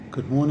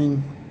Good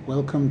morning.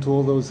 Welcome to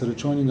all those that are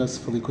joining us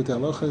for Likutey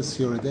Halakhos,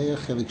 Yoreh, Deah,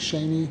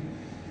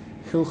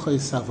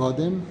 Hilkos,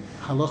 Avadim,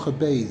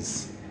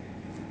 Halakhos.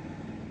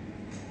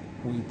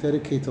 We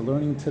dedicate the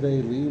learning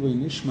today Leilui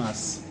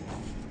Nishmas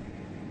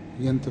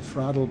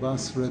Yentefradel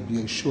Bas Reb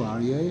Yeshua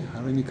Aryeh,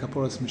 Harini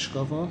Kaporas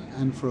Mishkava,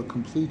 and for a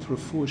complete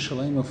refuah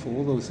shalema for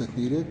all those that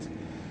need it,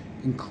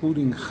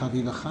 including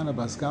Chaviva Chana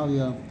Bas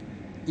Galia,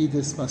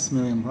 Idis Bas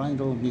Miriam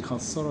Reindel, Michal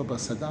Sora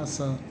Bas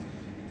Hadassah,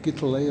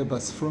 Gitaleya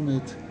Bas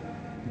Frumit,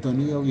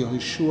 Daniel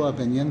Yehoshua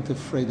ben Yentef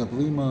Freda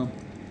Blima,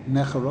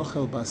 Necha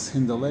Rochel Bas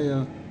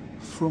Hindaleya,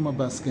 Fruma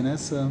Bas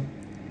Genesa,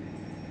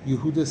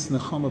 Yehudis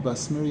Nechama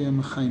Bas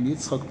Miriam, Chaim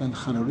Yitzchak ben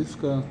Chana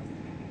Rivka,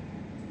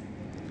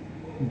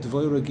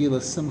 Dvoira Gila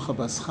Simcha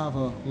Bas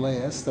Chava,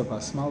 Leah Esther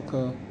Bas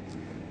Malka,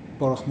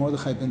 Baruch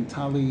Mordechai ben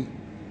Tali,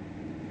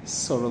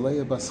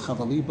 Soraleya Bas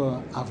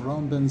Chavaliba,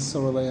 Avram ben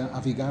Soraleya,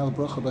 Avigail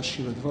Brocha Bas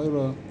Shira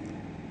Dvoira,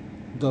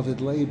 David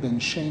Lei ben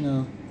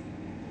Shena,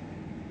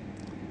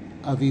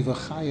 Aviva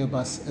Chaya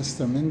Bas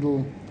Esther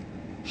Mindel,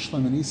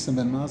 Shlomo Nissen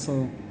ben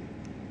Mazel,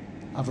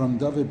 Avram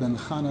David ben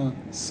Chana,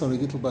 Sari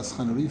Gittel Bas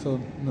Chana Riva,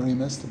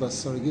 Miriam Esther Bas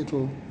Sari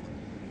Gittel,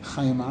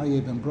 Chaim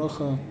Aryeh ben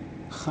Brocha,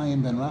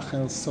 Chaim ben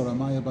Rachel,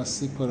 Soramaya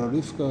Bas Sipora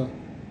Rivka,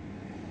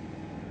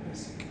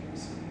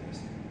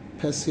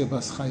 Pesia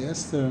Bas Chai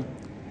Esther,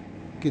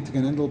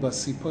 Gitgen Endel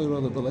Bas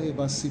Sipora, Lebeleya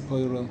Bas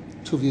Sipora,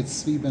 Tuviet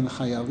Tzvi ben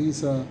Chai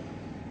Aliza,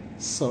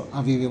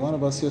 Aviv Ilana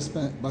Bas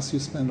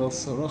Yuspendel,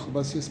 Soroch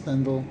Bas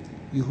Yuspendel,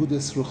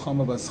 Yehudis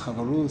Ruchama Bas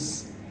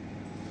Chavarus,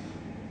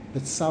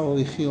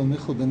 Betzalel Yechiel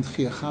Michel ben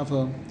Tchia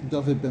Chava,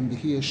 David ben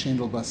Behia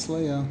Shendel Bas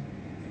Leah,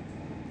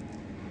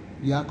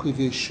 Yaakov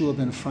Yeshua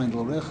ben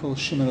Freindel Rechel,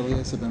 Shimon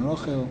Eliezer ben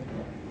Rochel,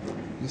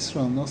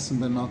 Yisrael Nosson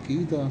ben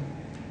Malkiida,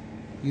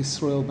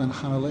 Yisrael ben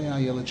Chanaleah,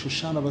 Ayelet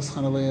Shoshana Bas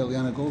Chanaleah,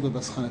 Eliana Golda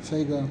Bas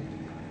Chanefega,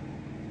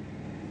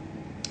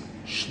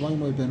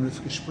 Shlomo ben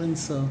Rivka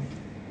Sprinza,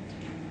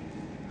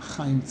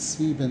 Chaim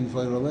Tzvi ben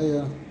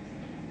Vairaleah,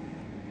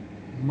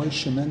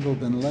 Moshe Mendel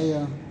ben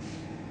Leah,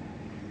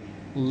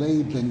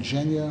 Lei ben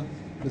Jenya,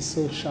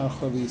 B'Sil Shar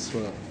Chav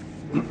Yisrael.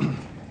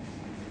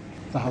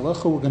 The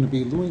halacha we're going to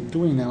be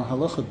doing now,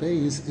 Halacha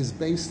Beis, is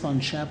based on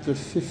chapter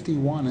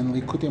 51 in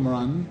Likutey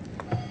Moharan,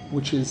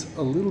 which is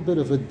a little bit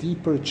of a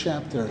deeper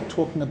chapter,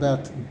 talking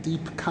about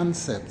deep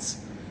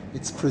concepts.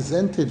 It's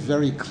presented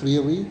very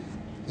clearly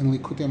in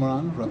Likutey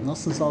Moharan. Rav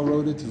Nosson Zal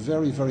wrote it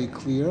very, very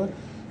clear,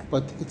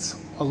 but it's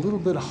a little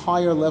bit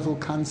higher level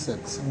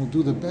concepts, and we'll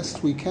do the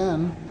best we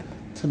can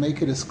to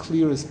make it as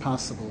clear as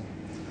possible.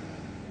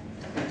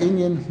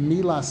 Inyan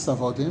Milas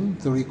Avadim,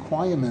 the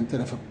requirement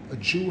that if a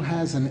Jew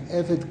has an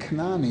Eved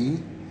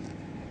Knani,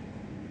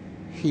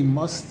 he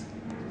must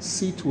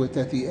see to it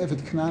that the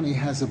Eved Knani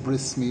has a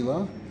bris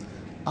milah.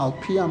 Al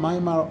Pia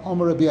Maimar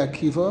Omer Rabbi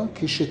Akiva,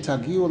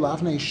 Kishetagiu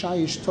Lavnei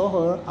Shayish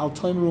Tohar Al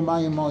Toimru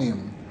Mayim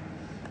Moyim.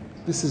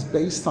 This is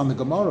based on the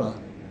Gemara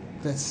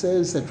that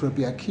says that when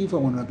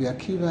Rabbi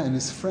Akiva and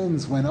his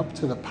friends went up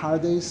to the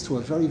Pardes, to a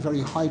very,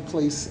 very high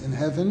place in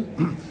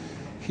heaven,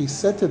 he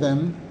said to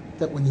them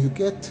that when you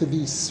get to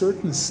these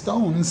certain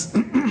stones,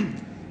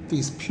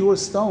 these pure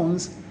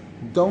stones,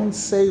 don't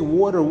say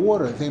water,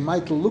 water. They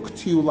might look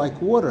to you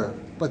like water,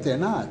 but they're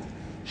not.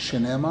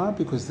 Shenemar,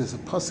 because there's a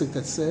pasuk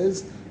that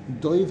says,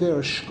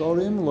 Doiver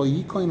shkorim lo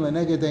yikoin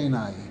leneged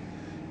einai,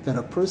 that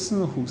a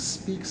person who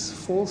speaks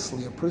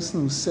falsely, a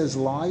person who says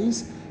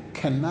lies,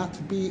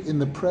 cannot be in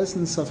the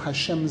presence of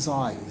Hashem's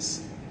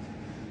eyes.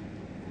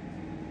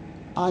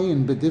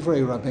 Ayin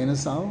b'divrei Rabbeinu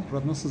Zal,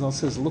 Rav Nosson Zal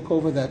says, look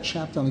over that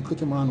chapter on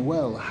Likutey Moharan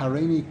well,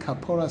 Hareini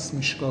kaporas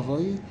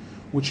mishkavoi,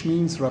 which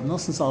means Rav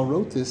Nosson Zal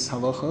wrote this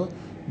halacha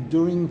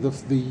during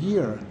the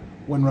year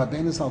when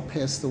Rabbeinu Zal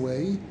passed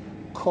away.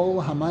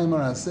 Kol hamaymar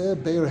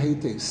hazeh be'er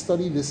heitev.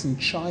 Study this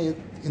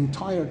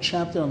entire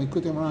chapter on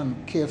Likutey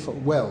Moharan careful,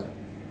 well.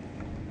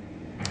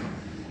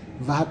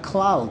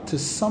 V'haklal, to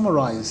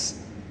summarize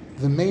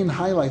the main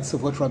highlights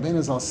of what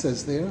Rabbeinu Zal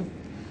says there,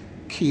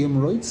 Ki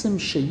im roitzim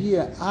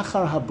sheyeh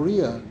achar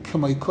habriya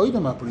k'may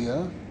koydem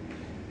habriya,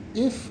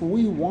 if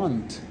we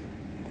want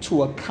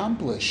to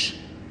accomplish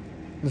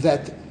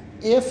that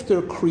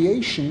after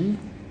creation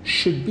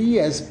should be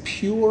as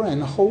pure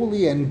and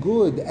holy and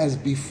good as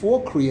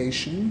before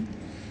creation,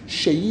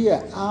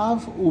 sheyeh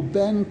av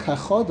uben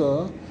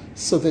kachoda,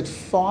 so that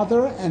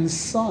father and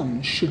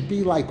son should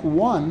be like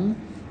one.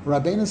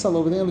 Rabbeinu Zal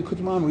over there in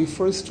Likutey Moharan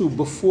refers to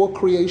before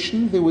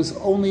creation there was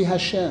only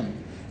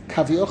Hashem.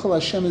 Kaviochel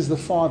Hashem is the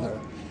father.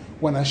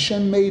 When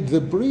Hashem made the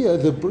Bria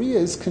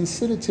is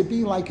considered to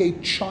be like a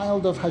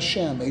child of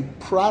Hashem, a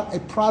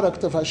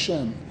product of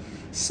Hashem.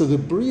 So the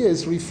Bria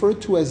is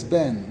referred to as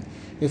Ben.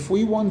 If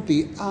we want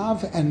the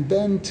Av and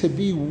Ben to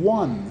be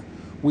one,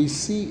 we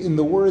see in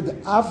the word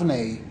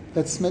Avnei,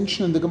 that's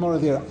mentioned in the Gemara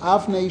there,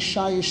 Avnei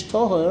Shayish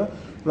Tohar,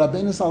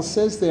 Rabbeinu Zal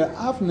says there,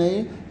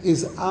 Avnei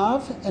is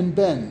Av and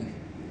Ben.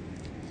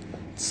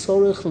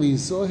 Tzorech li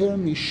zoher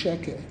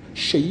misheke,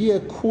 sheyeh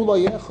kula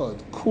yechad,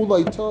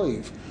 kula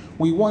toiv.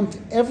 We want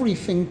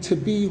everything to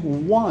be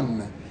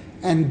one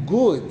and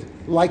good,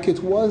 like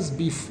it was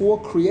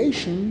before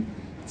creation.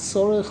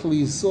 Tzorech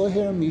li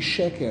zoher mi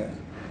sheker.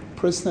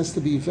 Person has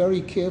to be very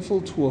careful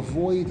to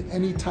avoid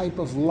any type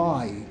of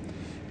lie.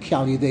 Ki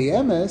al yidei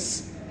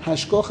emes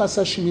hashgochas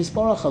Hashem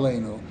yisbarach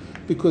aleinu.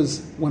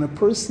 Because when a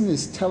person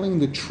is telling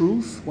the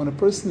truth, when a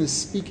person is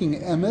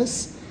speaking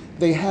emes,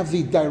 they have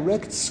the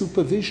direct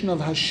supervision of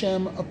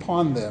Hashem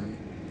upon them.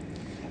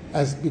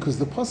 Because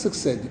the pasuk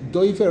said,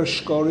 "Doiver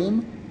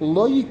shkorim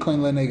lo yikoin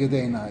leneged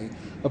einai."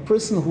 A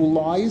person who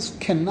lies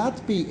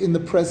cannot be in the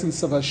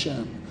presence of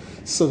Hashem.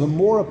 So the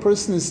more a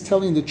person is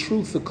telling the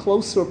truth, the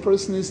closer a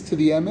person is to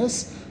the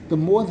emes, the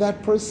more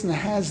that person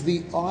has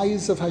the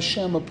eyes of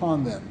Hashem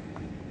upon them.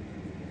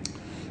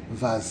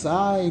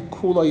 Vazai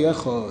kula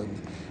yechod.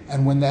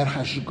 And when that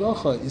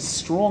hashgacha is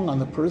strong on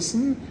the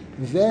person,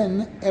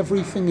 then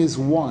everything is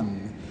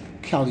one.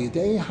 Kal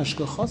yidei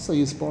hashgachasa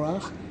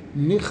yisborach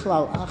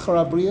nichlal achar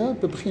abriya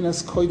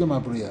bebchinas koidem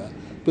abriya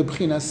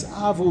bebchinas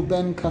avu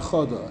ben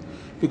kachoda.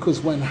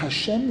 Because when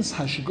Hashem's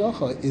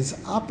hashgacha is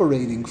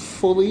operating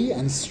fully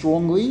and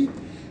strongly,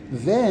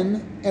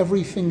 then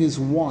everything is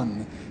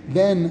one.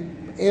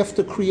 Then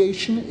after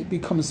creation, it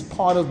becomes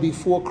part of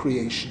before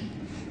creation.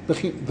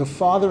 The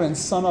Father and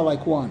Son are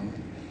like one.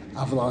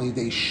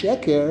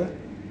 Sheker,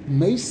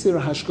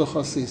 meisir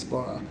hashgachas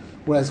yisborach.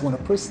 Whereas when a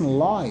person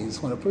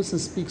lies, when a person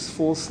speaks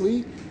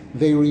falsely,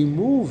 they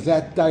remove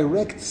that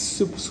direct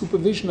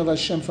supervision of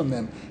Hashem from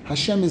them.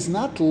 Hashem is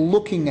not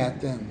looking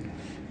at them.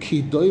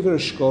 Ki doiver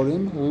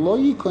shkorim lo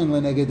yikoin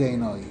leneged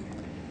einai.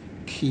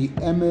 Ki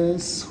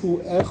emes hu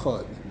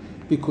echad.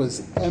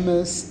 Because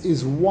emes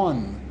is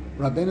one.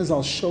 Rabbeinu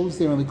Zal shows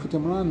there in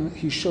Likutey,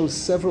 he shows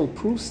several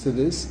proofs to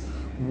this.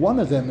 One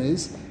of them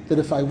is that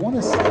if I want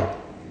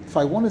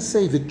to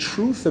say the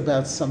truth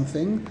about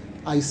something,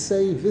 I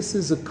say this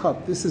is a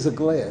cup, this is a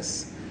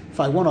glass. If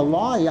I want to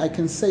lie, I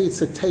can say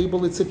it's a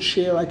table, it's a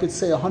chair, I could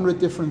say 100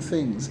 different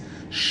things.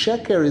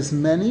 Sheker is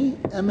many,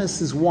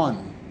 emes is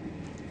one.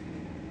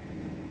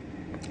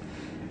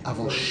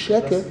 Aval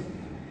sheker.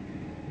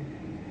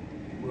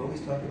 We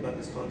always talk about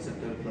this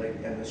concept of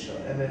like emes shal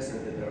emes,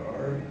 and that there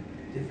are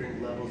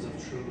different levels of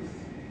truth.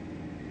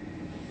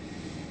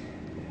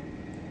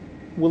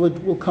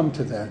 We'll come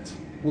to that.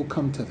 We'll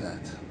come to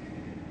that.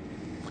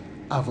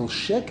 Aval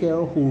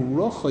sheker hu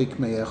rochoik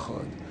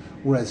me'echad.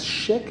 Whereas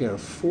sheker,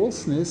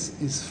 falseness,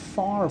 is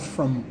far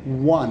from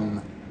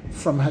one,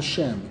 from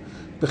Hashem.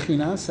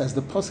 Bechinas, as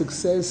the pasuk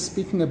says,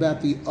 speaking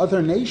about the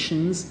other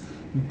nations,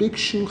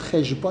 bikshu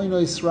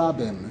cheshbonos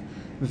rabim.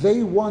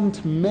 They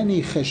want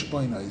many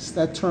cheshbonos.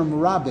 That term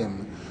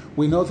rabim.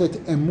 We know that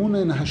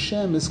emunah in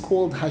Hashem is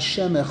called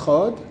Hashem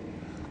echad,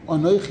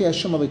 Anochi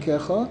Hashem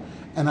Elokecha,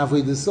 and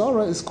Avodah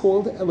Zarah is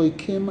called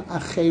Elokim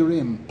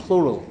Acherim,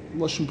 plural,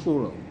 lashon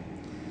plural.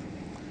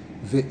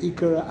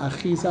 Ve'ikar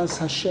achizas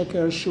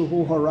hasheker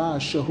shehu hara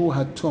shehu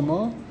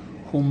hatuma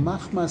hu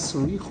machmas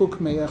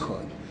richuk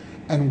me'echad.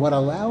 And what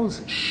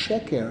allows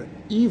sheker,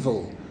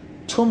 evil,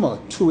 tuma,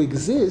 to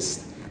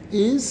exist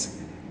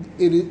is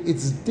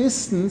its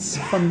distance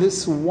from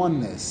this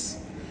oneness.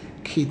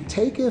 Ki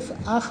tekef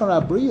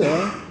achar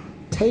abriya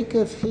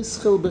tekef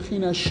hischil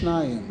bechina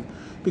shnayim.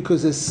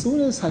 Because as soon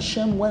as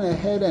Hashem went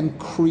ahead and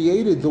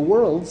created the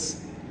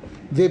worlds,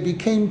 there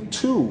became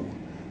two.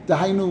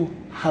 Dahainu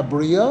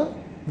habriya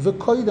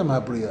v'koidem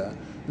habriya.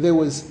 There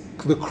was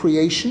the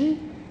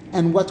creation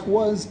and what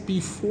was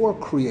before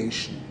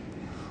creation.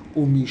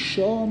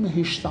 Umishom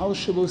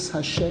hishtalshelus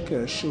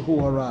hasheker shehu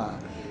hara.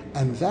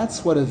 And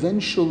that's what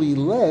eventually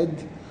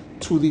led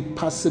to the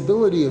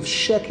possibility of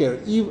sheker,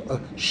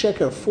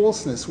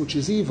 falseness, which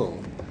is evil.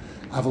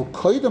 Avol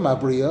koidem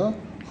habriya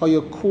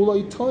haya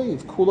kuloi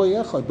toiv,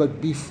 kuloi echad.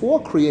 But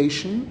before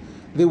creation,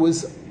 there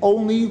was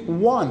only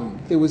one.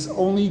 There was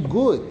only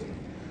good.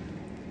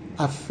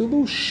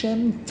 Afilu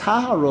shem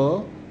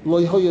tahara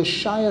lo haya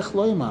shayach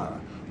loymar.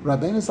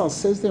 Rabbeinu Zal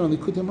says there in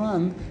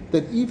Likutey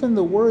that even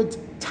the word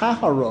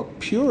tahara,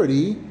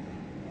 purity,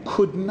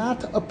 could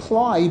not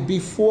apply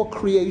before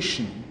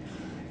creation,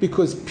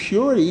 because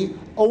purity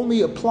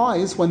only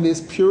applies when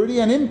there's purity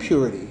and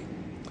impurity.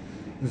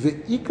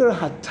 Ve'ikar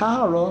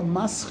hatahara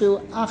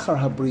maschil achar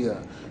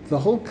habriya. The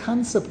whole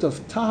concept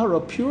of tahara,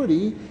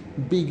 purity,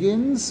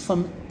 begins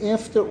from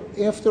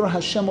after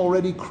Hashem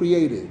already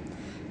created.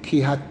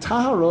 Ki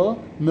hatahara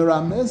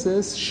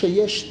miramezes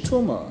sheyesh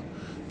tuma.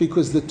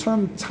 Because the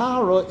term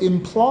tahara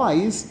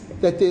implies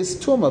that there's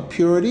tuma,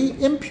 purity,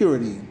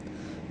 impurity.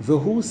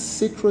 V'hu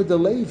sitra de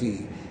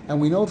Levi. And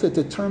we know that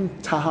the term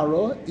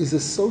tahara is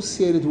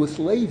associated with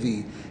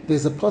Levi.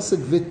 There's a pasuk,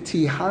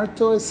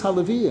 v'tiharto es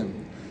haLeviyim.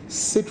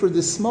 Sitra de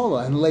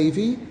Smola, and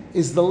Levi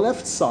is the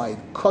left side.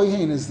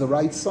 Kohen is the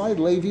right side,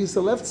 Levi is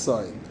the left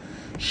side.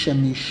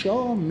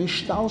 Shemisho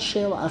mishtal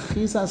shel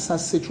achizas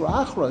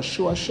ha-sitra achra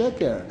shu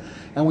ha-sheker.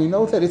 And we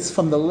know that it's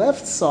from the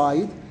left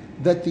side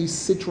that the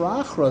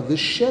sitra achra, the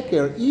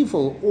sheker,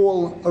 evil,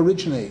 all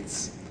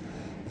originates.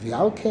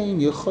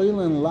 V'alkein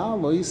yechoylin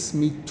la'lois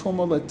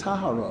mituma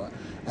letahara.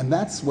 And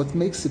that's what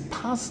makes it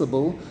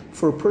possible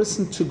for a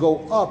person to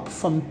go up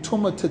from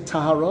Tumah to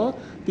Tahara,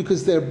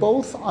 because they're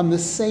both on the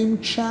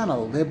same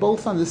channel, they're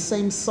both on the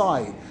same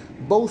side,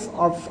 both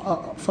are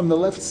from the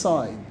left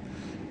side.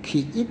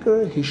 Ki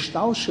ikar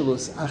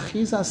hishtalshelus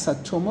achizas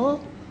hatuma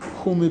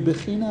hu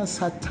mibechinas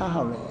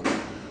hatahara.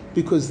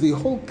 Because the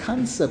whole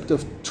concept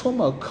of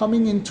tumah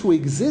coming into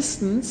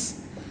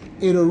existence,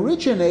 it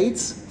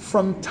originates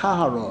from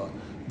tahara.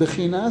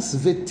 Bechinas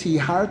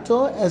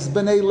v'tiharta as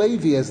b'nei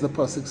Levi, as the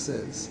pasuk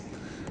says.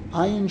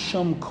 Ayin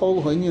sham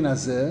kol ha'inyan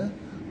hazeh.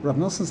 Rav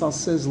Nosson Zal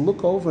says,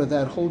 look over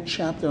that whole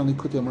chapter on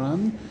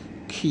Likutey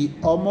ki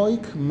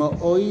omoik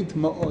ma'oid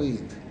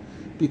ma'oid,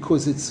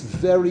 because it's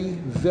very,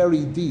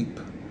 very deep.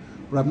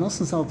 Rav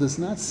Nosson Zal does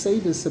not say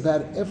this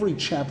about every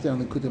chapter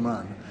on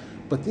Likutey,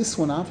 but this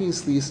one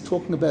obviously is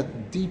talking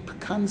about deep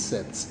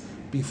concepts.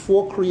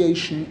 Before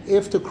creation,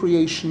 after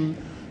creation,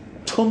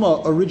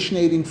 tumah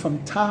originating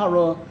from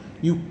tahara.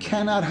 You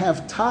cannot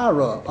have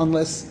tahara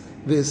unless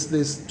there's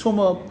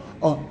tumah.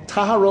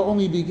 Tahara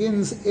only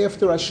begins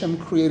after Hashem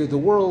created the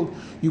world.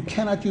 You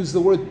cannot use the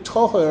word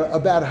toher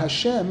about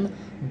Hashem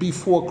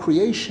before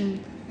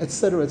creation,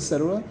 etc.,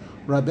 etc.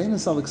 Rabbeinu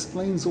Zal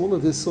explains all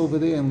of this over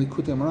there in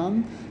Likutey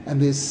Moharan, and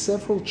there's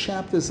several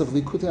chapters of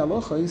Likutey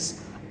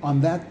Halakhos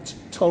on that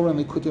Torah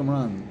and Likutey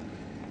Moharan.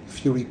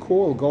 If you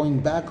recall, going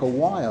back a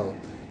while,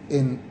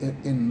 in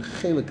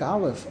Chelik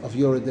Aleph of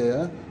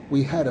Yoreh,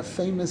 we had a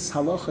famous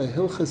halacha,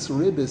 Hilkos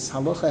Ribis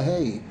halacha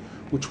Hey,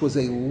 which was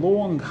a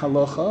long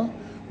halacha,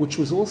 which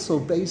was also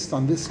based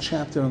on this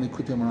chapter on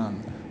Likutey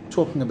Moharan,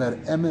 talking about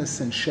emes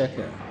and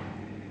sheker.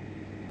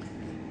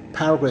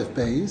 Paragraph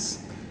Beis,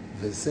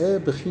 V'zeh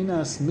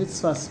b'chinas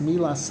mitzvahs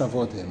milas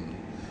avadim.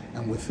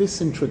 And with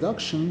this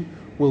introduction,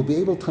 we'll be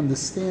able to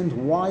understand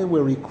why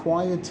we're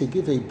required to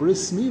give a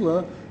bris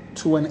milah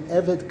to an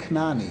Eved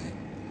Knani.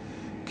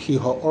 Ki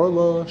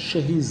ha'orla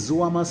shehi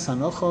zuamas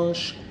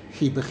hanochosh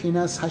hi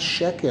b'chinas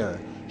hasheker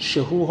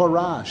shehu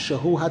hara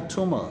shehu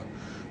hatuma.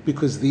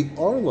 Because the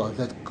orla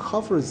that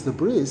covers the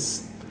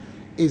bris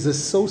is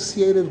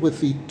associated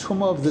with the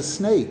tumah of the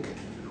snake,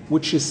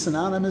 which is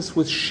synonymous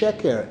with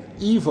sheker,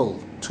 evil,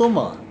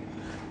 tumah.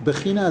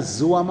 Bechina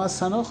zuamas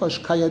hanochosh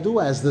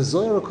kayadu, as the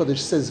Zohar Kodesh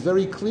says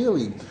very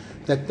clearly,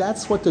 that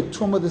that's what the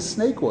tumah of the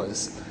snake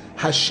was.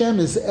 Hashem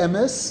is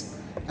emes,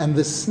 and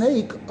the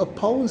snake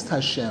opposed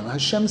Hashem.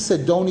 Hashem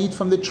said, don't eat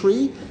from the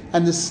tree,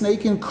 and the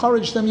snake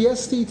encouraged them,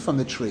 yes, to eat from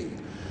the tree.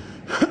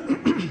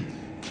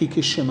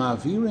 Because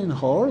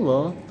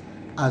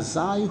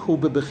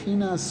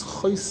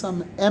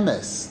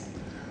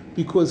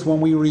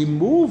when we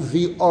remove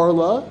the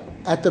orla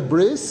at the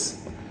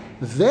bris,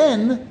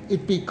 then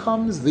it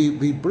becomes,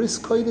 the bris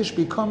kodesh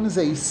becomes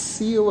a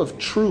seal of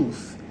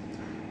truth.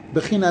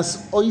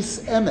 Bechinas ois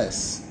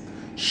emes,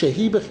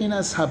 shehi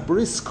bechinas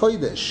habris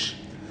kodesh.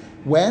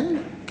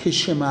 When?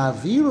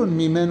 Kishemavirun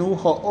mimenu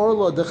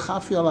ha'orla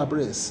dechafi al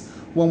habris.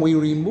 When we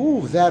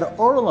remove that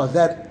orla,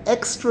 that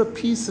extra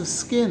piece of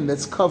skin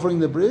that's covering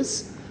the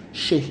bris,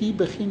 shehi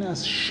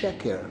bechinas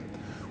sheker,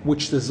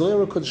 which the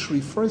Zohar Kodesh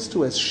refers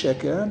to as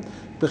sheker,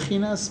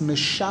 bechinas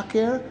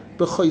meshaker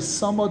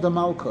b'choisamo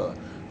demalka.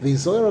 The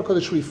Zohar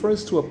Kodesh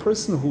refers to a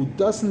person who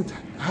doesn't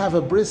have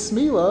a bris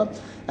milah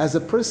as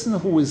a person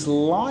who is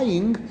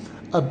lying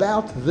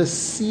about the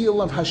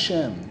seal of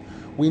Hashem.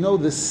 We know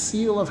the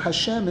seal of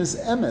Hashem is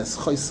emes.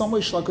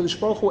 Choisamo shel HaKadosh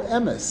Baruch Hu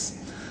emes.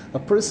 A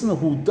person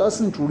who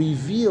doesn't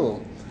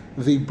reveal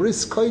the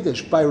bris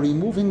kodesh by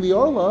removing the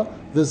orla,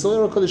 the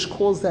Zohar Kodesh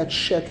calls that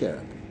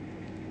sheker.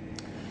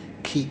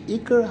 Ki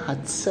ikar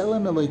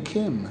hatzelem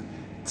elokim,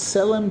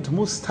 tzelem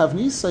dmus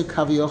tavnisoi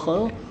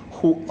kaviyachol,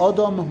 hu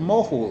adam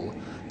mohul.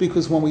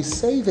 Because when we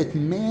say that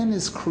man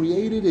is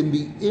created in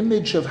the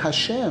image of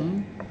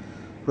Hashem,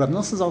 Rav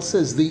Nosson Zal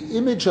says the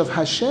image of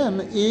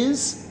Hashem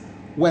is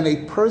when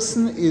a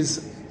person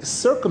is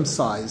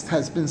circumcised,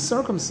 has been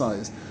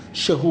circumcised.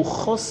 Shehu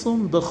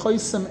chosum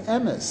b'choisem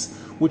emes,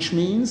 which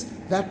means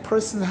that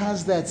person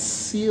has that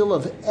seal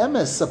of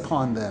emes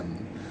upon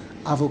them.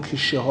 Avol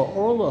kisheha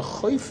orla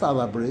choif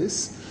ala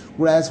bris,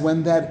 whereas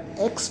when that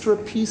extra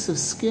piece of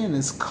skin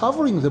is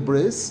covering the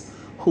bris,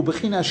 hu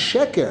b'china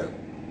sheker,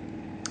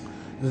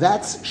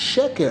 that's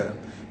sheker.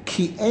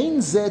 Ki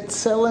ein ze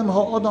tzelem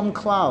ha'odam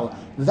klal.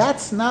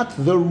 That's not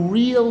the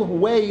real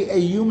way a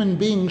human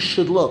being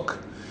should look.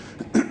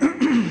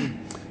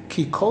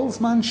 Ki kol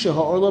zman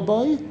sheha'orla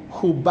boy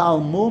hu bal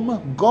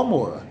mum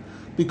gomor.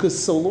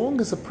 Because so long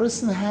as a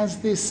person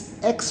has this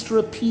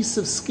extra piece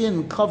of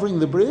skin covering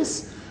the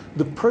bris,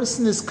 the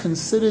person is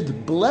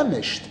considered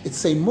blemished.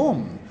 It's a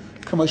mum.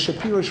 Kama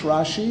shapirish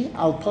Rashi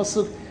al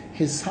pasuk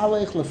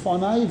hishalech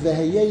lefonai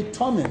veheyei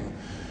tomim.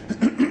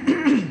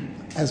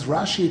 As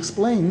Rashi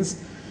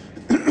explains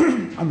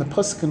on the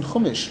pasuk in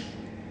Chumash,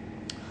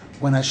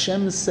 when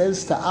Hashem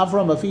says to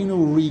Avram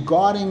Avinu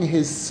regarding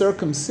his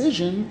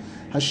circumcision,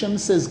 Hashem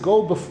says,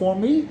 go before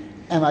me,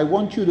 and I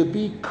want you to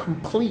be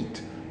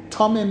complete.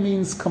 Tamim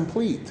means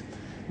complete.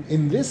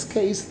 In this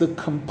case, the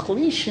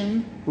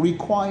completion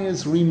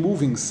requires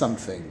removing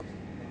something.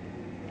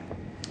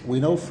 We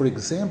know, for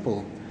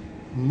example,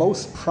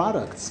 most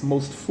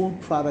food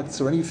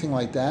products or anything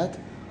like that,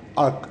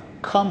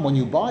 come when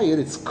you buy it,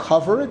 it's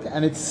covered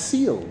and it's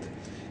sealed.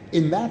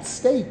 In that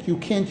state, you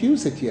can't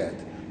use it yet.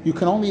 You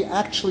can only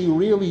actually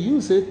really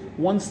use it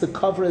once the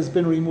cover has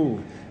been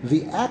removed.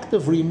 The act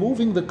of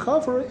removing the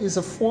cover is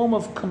a form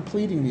of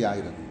completing the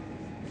item.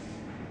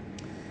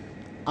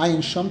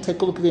 Ayin Sham,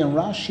 take a look at the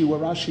Rashi, where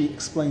Rashi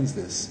explains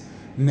this.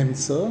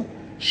 Nimtza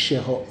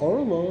sheho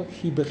orla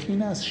hi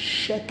bechinas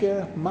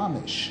sheker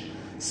mamish.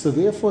 So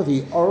therefore,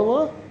 the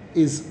orla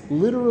is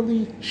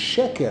literally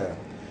sheker.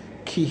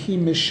 Ki hi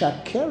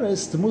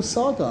mishakeres dmus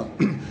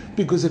adam,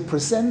 because it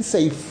presents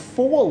a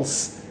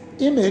false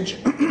image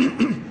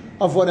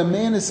of what a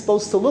man is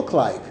supposed to look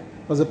like.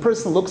 Because a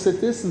person looks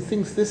at this and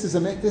thinks this is a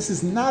man. This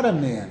is not a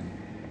man.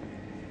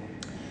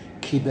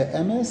 Ki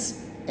be'emes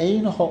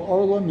ein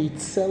ha'orla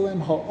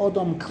mitzelem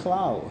ha'odam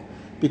klal.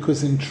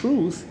 Because in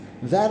truth,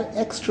 that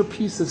extra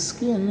piece of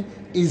skin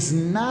is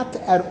not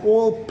at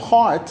all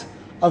part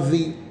of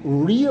the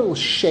real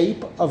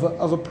shape of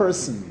a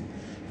person.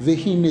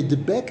 V'hi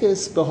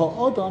nidbekes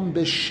b'ha'odam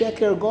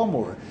b'sheker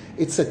gomor.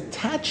 It's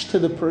attached to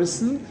the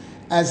person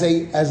as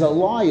a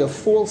lie, a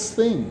false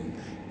thing.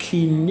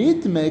 Ki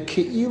nidme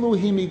ke'ilu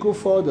hi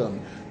miguf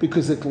adam,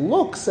 because it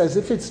looks as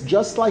if it's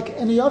just like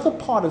any other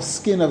part of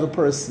skin of a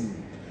person.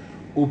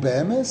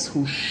 Ubemes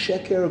hu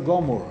sheker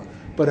gomor,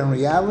 but in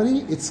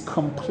reality it's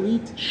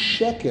complete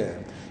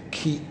sheker.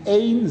 Ki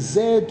ein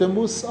ze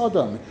demus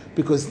adam,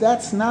 because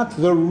that's not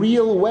the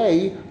real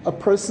way a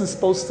person's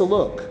supposed to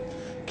look.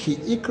 Ki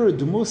ikar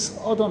demus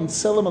adam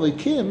tselem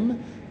alikim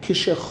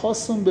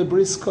kishechosum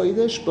bebris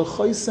kodesh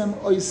b'choisem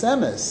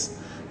oisemes.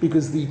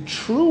 Because the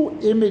true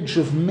image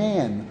of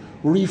man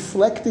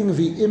reflecting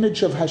the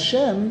image of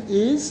Hashem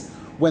is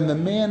when the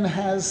man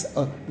has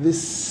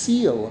this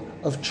seal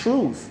of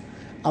truth,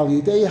 al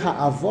yidei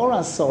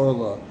ha'avoras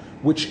orla,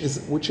 which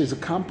is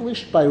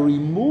accomplished by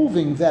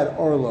removing that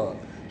orla,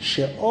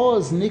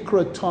 she'oz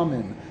nikra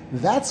tomim.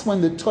 That's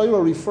when the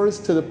Torah refers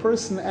to the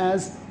person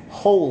as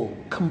whole,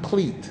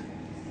 complete.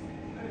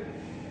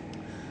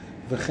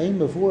 V'chein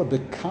mevura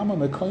bekama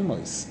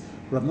mekoimos.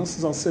 Rav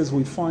Nosson says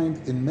we find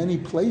in many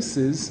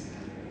places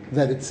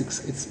that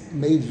it's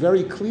made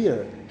very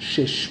clear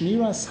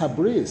sheshmiras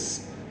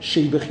habris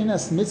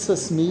shebechinas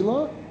mitzvahs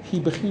mila hi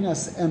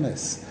bechinas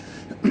emes,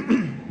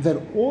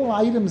 that all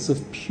items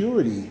of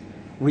purity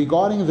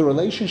regarding the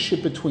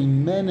relationship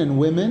between men and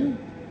women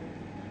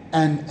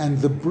and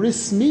the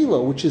bris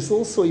mila, which is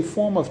also a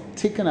form of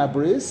tikkun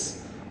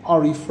abris, are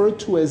referred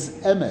to as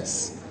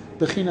emes,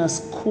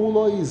 bechinas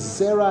kuloi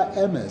zera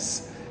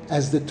emes,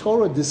 as the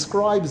Torah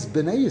describes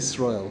Bnei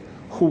Yisrael,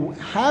 who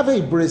have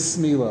a bris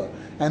milah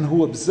and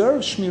who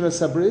observe Shmiras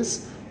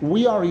HaBris.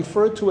 We are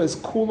referred to as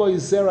Kuloi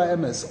Zera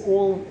Emes,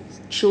 all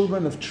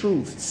children of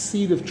truth,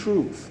 seed of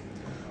truth.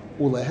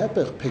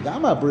 Ulehepech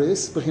Pegam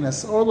HaBris,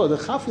 B'chinas Orlo, the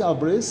Chafi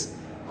HaBris,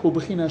 Hu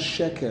B'chinas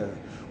Sheker.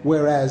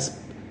 Whereas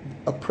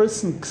a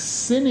person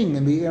sinning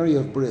in the area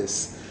of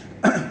bris,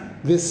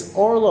 this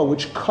Orlo,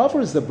 which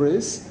covers the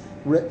bris,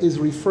 is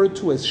referred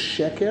to as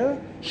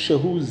Sheker,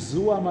 Shehu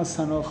Zua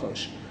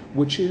Masanochosh,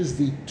 which is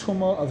the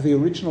tumah of the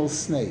original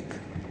snake.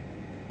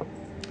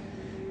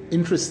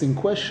 Interesting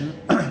question.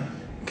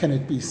 Can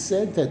it be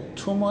said that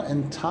tumah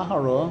and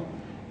tahara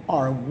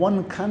are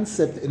one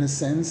concept in a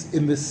sense,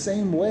 in the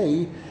same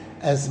way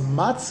as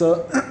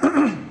matzah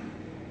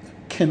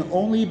can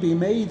only be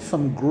made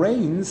from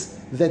grains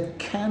that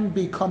can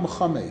become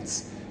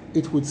chametz?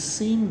 It would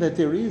seem that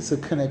there is a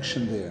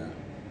connection there.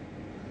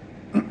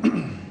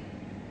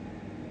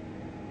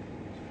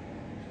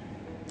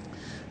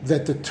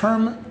 That the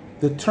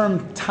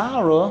term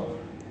Tara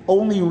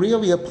only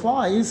really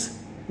applies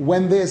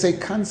when there's a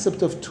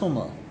concept of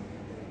Tumah.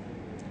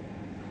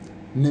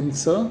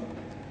 Nimtza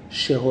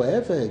sheho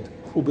eved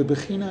hu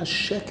bebechinas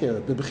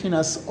sheker,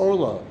 bebechinas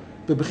orla,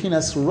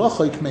 bebechinas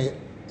rochoik me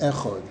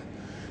echod.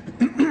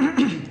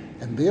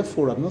 And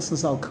therefore, Rav Nosson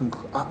Zal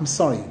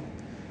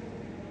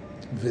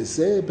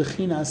V'zeh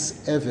bechinas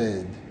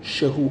eved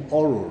shehu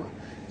orur.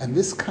 And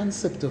this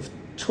concept of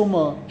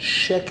Tumah,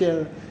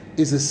 sheker,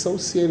 is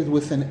associated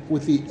with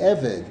the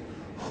Eved,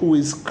 who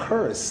is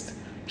cursed,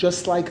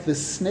 just like the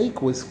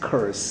snake was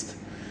cursed.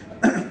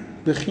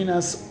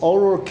 Bechinas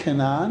oror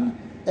Canaan,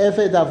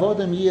 Eved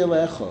Avadim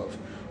Yelechov.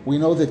 We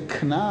know that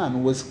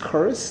Canaan was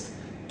cursed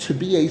to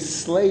be a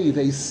slave,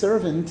 a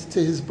servant to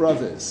his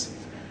brothers.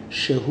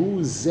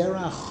 Shehu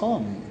Zera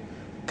Chom.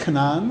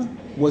 Canaan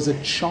was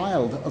a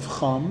child of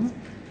Chom,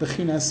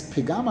 Bechinas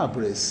Pigama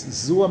Bris,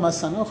 Zua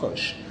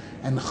Masanochosh.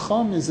 And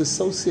Chom is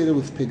associated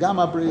with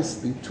Pigama Bris,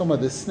 the tumah,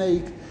 the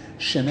snake,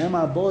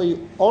 Shenemar boy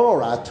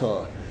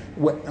Ororato.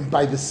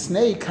 By the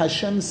snake,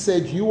 Hashem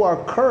said, "You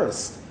are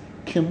cursed."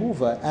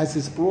 Kemuva, as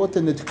is brought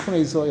in the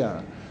Tikkun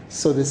Zohar.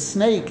 So the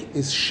snake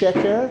is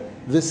sheker,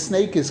 the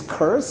snake is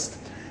cursed,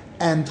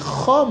 and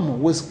Chom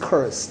was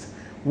cursed.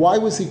 Why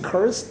was he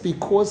cursed?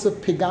 Because of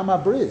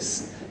Pigama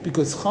Bris.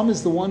 Because Chom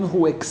is the one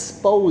who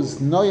exposed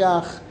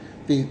Noach.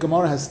 The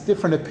Gemara has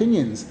different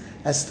opinions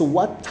as to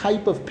what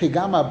type of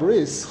Pigama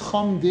Bris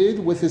Chom did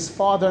with his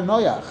father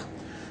Noach.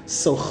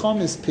 So Chom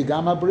is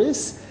Pigama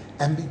Bris,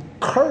 and the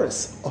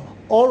curse,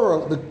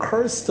 or the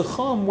curse to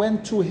Chom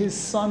went to his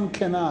son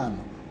Canaan.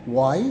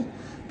 Why?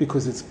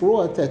 Because it's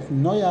brought that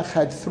Noach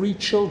had 3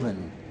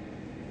 children.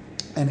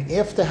 And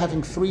after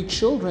having 3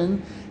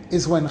 children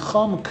is when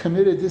Chum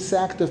committed this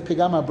act of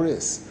Pigam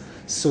Bris.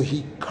 So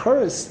he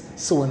cursed,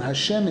 so when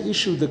Hashem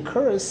issued the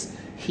curse,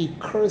 he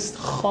cursed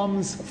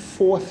Chum's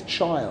 4th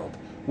child,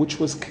 which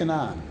was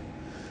Canaan.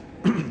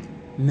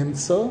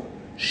 Nimtza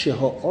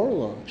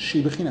sheho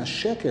shi bechinas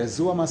sheker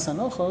zu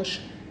masanochosh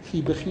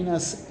he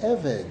bechinas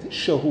eved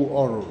shehu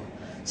orur.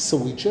 So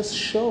we just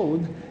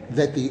showed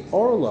that the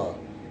orla,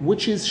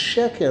 which is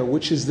sheker,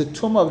 which is the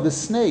tomb of the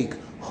snake,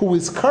 who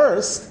is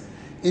cursed,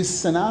 is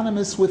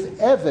synonymous with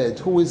eved,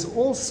 who is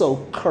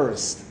also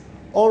cursed.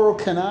 Orur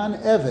Canaan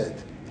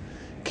eved.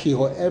 Ki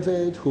ho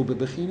eved hu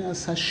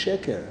bechinas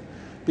hasheker,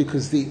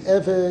 because the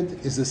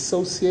eved is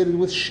associated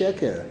with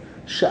sheker.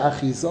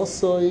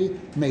 She'achizosoi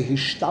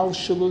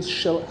mehishtalshelus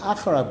shel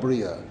achar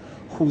habriya,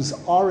 whose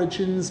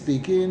origins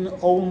begin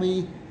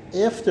only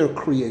after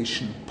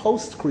creation,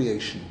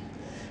 post-creation.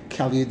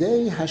 Kal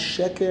yidei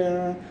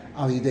hasheker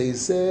al yidei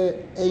zeh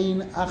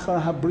ein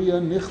achar habriya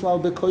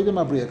nichlal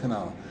bekoidem habriya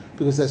kanal.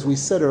 Because as we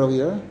said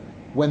earlier,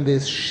 when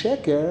there's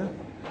sheker,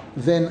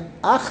 then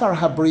achar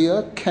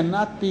habriya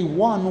cannot be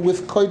one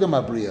with koidem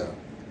habriya.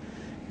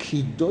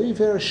 Ki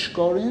doiver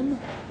shkorim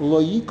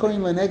lo yikoin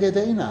leneged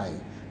einai.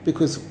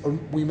 Because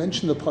we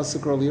mentioned the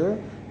pasuk earlier,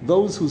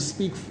 those who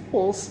speak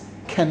false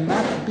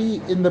cannot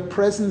be in the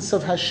presence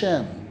of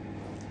Hashem.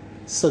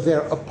 So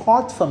they're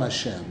apart from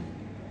Hashem.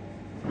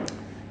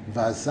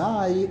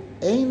 Vazai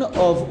ein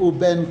of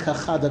uben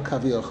kachada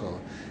kaviochel.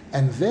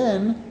 And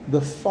then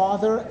the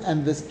father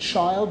and the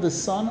child, the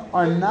son,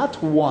 are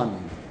not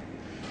one.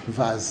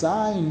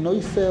 Vazai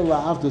noifel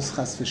la'avdus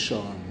chas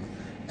v'shalom.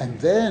 And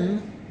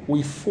then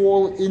we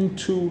fall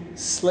into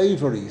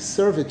slavery,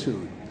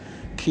 servitude.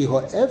 Ki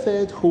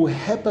ho'eved hu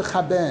hepech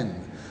haben,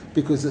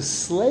 because a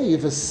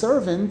slave, a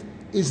servant,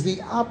 is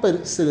the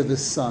opposite of the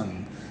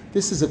son.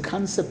 This is a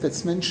concept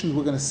that's mentioned,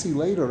 we're going to see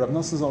later. Rav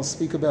Nosson will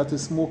speak about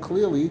this more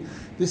clearly.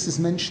 This is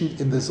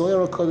mentioned in the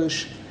Zohar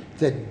HaKadosh,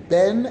 that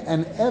Ben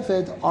and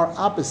Eved are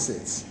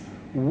opposites.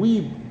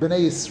 We,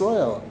 Bnei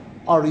Yisrael,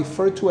 are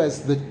referred to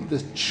as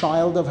the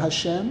child of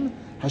Hashem.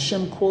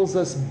 Hashem calls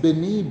us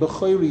Beni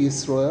B'choiri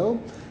Yisrael.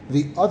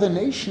 The other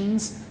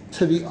nations,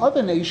 to the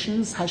other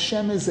nations,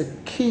 Hashem is a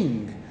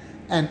king,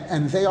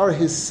 and they are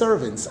his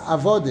servants,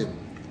 Avadim.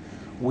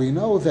 We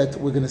know that,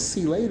 we're going to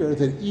see later,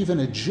 that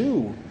even a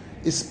Jew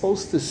is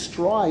supposed to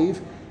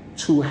strive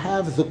to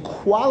have the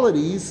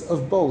qualities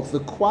of both, the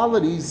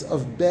qualities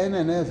of Ben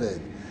and Eved.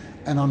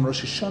 And on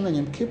Rosh Hashanah and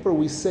Yom Kippur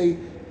we say,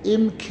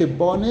 Im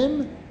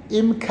kibonim,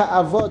 im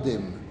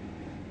ka'avodim.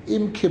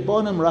 Im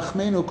kibonim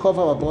rachmenu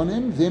kova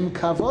abonim, vim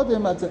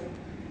ka'avodim.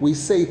 We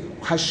say,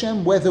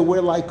 Hashem, whether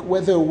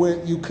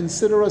you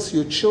consider us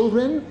your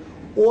children,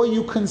 or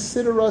you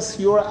consider us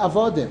your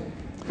avodim.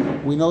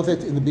 We know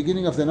that in the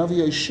beginning of the Navi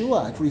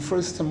Yeshua, it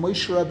refers to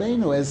Moshe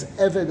Rabbeinu as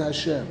Eved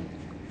Hashem.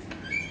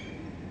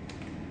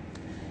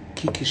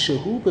 Ki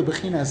kishehu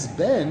bebechinas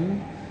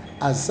ben,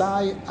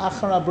 azai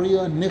achar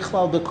abriya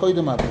nichlal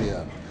bekoidem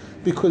abriya.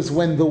 Because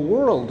when the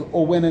world,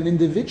 or when an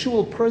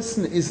individual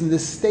person is in the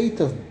state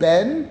of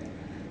ben,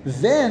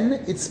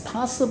 then it's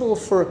possible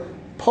for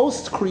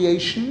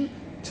post-creation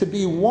to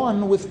be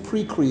one with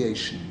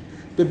pre-creation.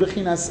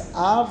 Bebechinas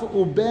av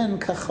uben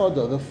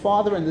kachoda, the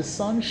father and the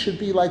son should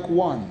be like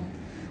one.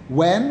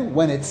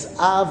 When it's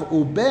av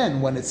uben,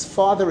 when it's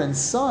father and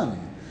son.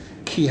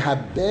 Ki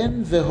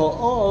haben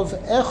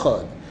veho'ov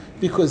echad,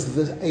 because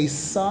a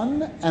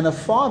son and a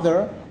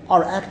father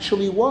are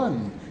actually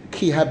one.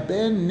 Ki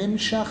haben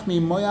nimshach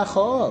mimoyach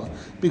ha'ov,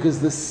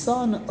 because the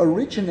son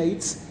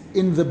originates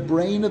in the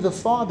brain of the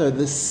father.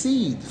 The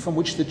seed from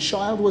which the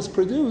child was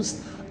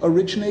produced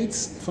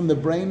originates from the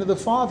brain of the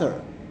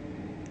father.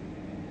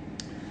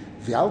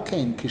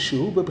 V'alkein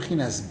kishu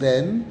b'bchinas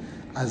ben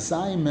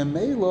azai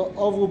memelo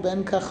ovu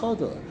ben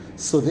kachoda.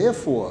 So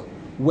therefore,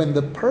 when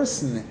the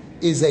person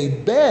is a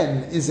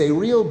ben, is a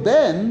real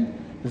ben,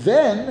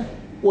 then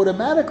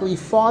automatically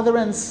father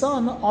and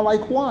son are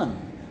like one.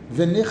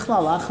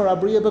 V'nichlal achar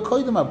abriya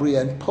b'koidem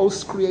abriya, and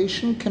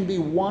post-creation can be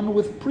one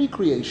with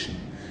pre-creation.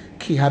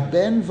 Ki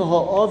haben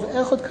v'ha'ov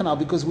echad kanal,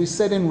 because we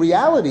said in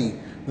reality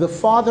the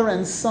father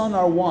and son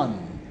are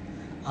one.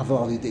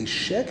 Aval alidei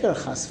sheker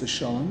chas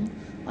v'shalom,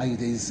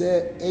 alidei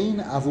zeh ein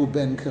avu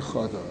ben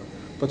kechoda.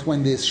 But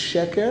when there's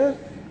sheker,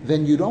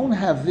 then you don't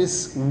have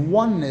this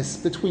oneness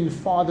between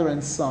father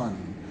and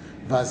son.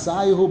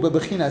 V'azayhu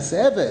bebechinas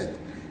eved,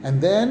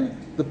 and then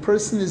the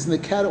person is in the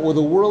category, or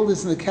the world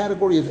is in the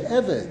category of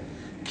eved.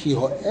 Ki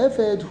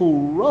ha'eved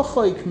hu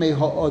rochoik me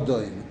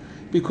ha'odoim,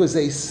 because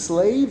a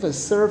slave, a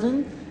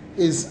servant,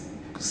 is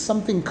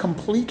something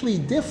completely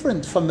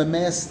different from the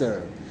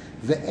master.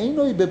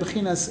 Ve'enoi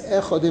bebchinas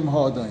echodim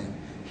ha'odoim,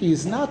 he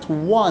is not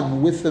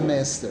one with the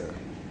master.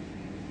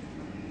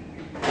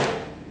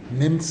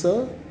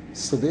 Nimtza,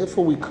 so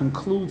therefore we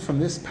conclude from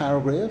this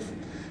paragraph,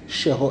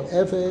 sheho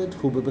eved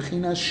hu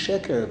bebchinas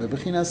sheker,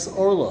 bebchinas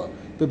orla,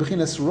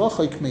 bebchinas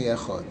rochoik me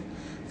echod,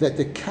 that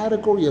the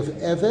category of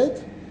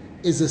eved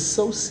is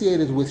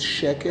associated with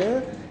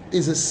sheker,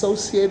 is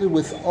associated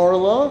with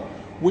orla,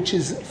 which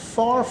is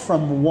far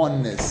from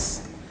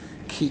oneness.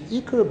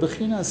 ki ikar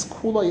bechinas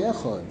kula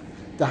yechad,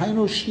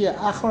 dahainu shia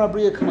achar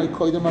abriya kamay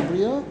koydem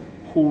abriya,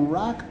 hu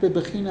rak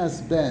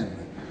bebechinas ben.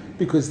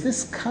 Because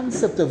this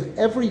concept of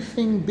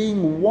everything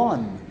being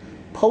one,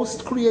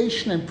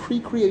 post-creation and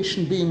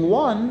pre-creation being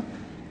one,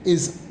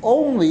 is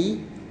only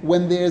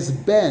when there's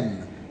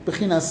ben.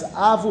 Bechinas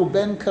avu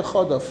ben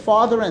kechoda.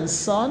 Father and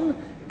son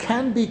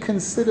can be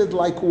considered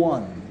like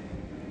one.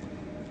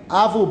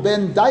 Avu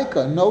ben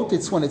daika. Note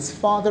it's when it's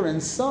father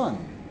and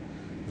son.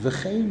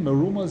 V'chein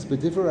merumas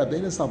b'divrei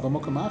Rabbeinu Zal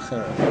b'mokom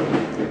acher.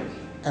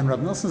 And Rav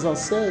Nosson Zal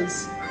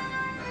says,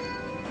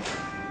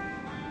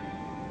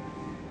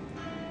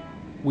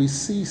 we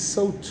see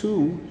so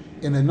too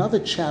in another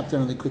chapter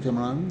in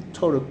Likutey,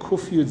 Torah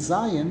Kuf Yud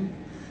Zayin,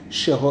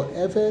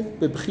 sheho'eved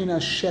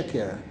bebchinas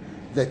sheker,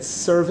 that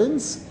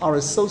servants are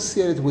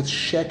associated with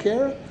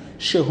sheker,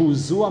 shehu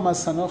zu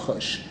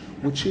amasanochash,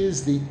 which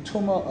is the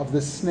tumah of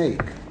the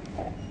snake.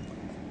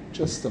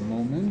 Just a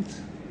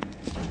moment.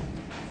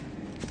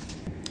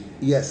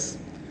 Yes.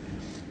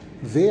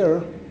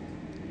 There,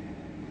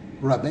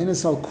 Rabbeinu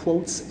Zal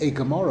quotes a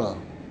Gemara,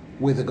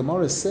 where the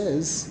Gemara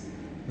says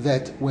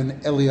that when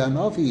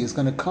Eliyahu is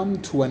going to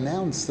come to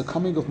announce the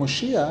coming of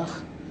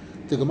Moshiach,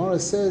 the Gemara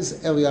says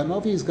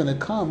Eliyahu is going to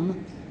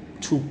come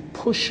to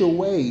push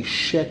away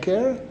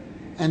sheker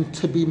and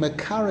to be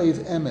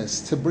mekarev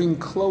emes, to bring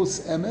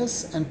close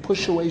emes and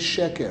push away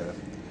sheker.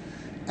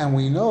 And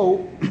we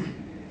know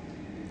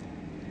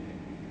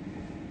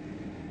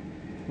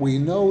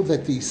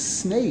that the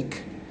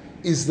snake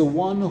is the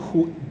one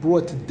who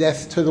brought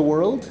death to the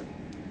world,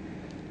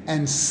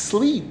 and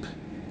sleep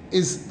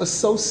is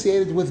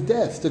associated with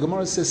death. The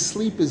Gemara says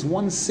sleep is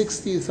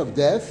 1/60th of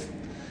death,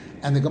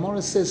 and the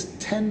Gemara says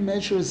 10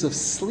 measures of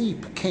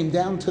sleep came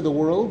down to the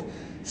world.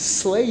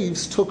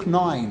 Slaves took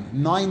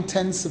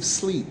 9/10 of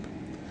sleep.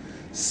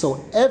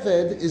 So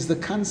Eved is the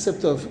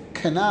concept of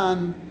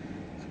Canaan,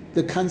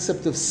 the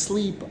concept of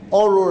sleep,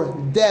 Oror,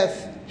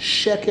 death,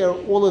 Sheker,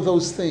 all of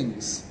those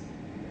things.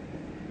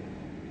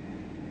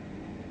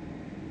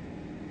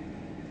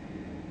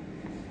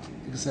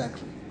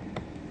 Exactly.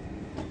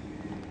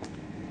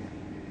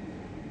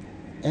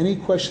 Any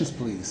questions,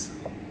 please?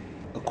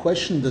 A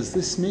question, does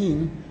this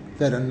mean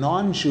that a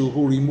non-Jew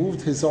who removed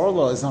his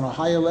Orla is on a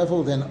higher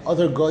level than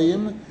other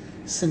Goyim,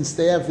 since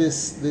they have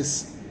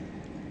this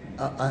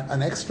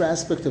an extra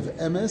aspect of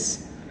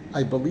emes?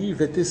 I believe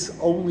that this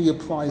only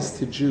applies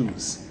to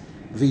Jews.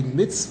 The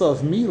mitzvah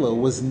of Milah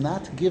was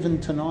not given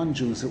to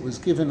non-Jews. It was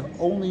given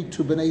only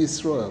to Bnei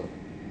Yisrael.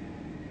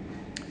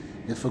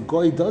 If a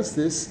Goy does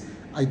this,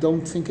 I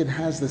don't think it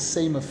has the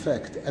same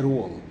effect at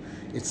all.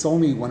 It's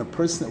only when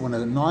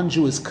a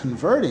non-Jew is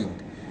converting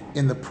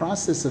in the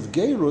process of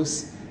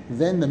Geirus,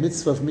 then the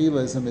mitzvah of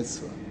Milah is a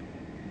mitzvah.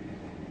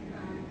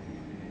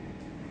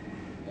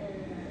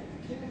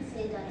 Can you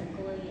say that a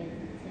goy is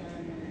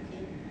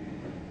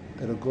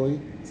That a Goy?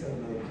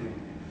 Tzelem Elokim.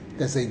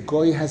 Does a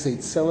Goy has a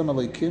Tzelem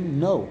Elokim?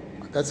 No.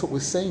 That's what we're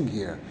saying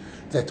here.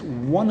 That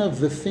one of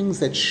the things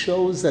that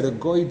shows that a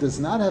Goy does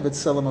not have a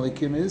Tzelem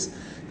Elokim is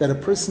that a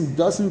person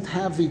doesn't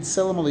have the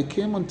Tzelem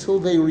Elokim until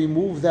they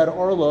remove that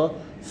Orla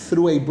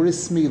through a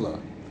Bris Milah.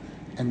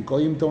 And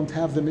Goyim don't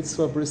have the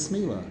mitzvah of Bris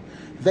Milah.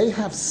 They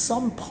have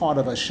some part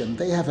of Hashem.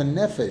 They have a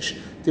nefesh.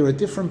 There are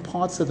different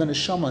parts of the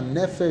neshama.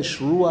 Nefesh,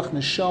 ruach,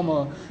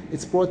 neshama.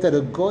 It's brought that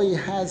a Goy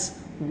has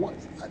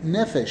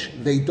nefesh.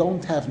 They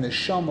don't have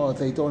neshama.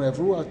 They don't have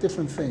ruach.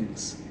 Different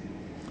things.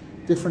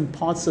 Different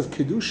parts of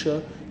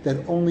kedusha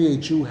that only a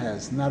Jew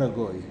has, not a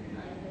Goy.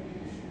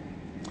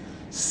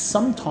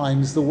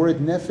 Sometimes the word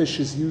nefesh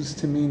is used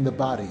to mean the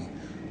body.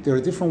 There are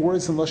different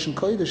words in Lashon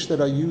Kodesh that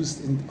are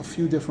used in a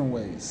few different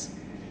ways.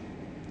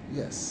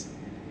 Yes.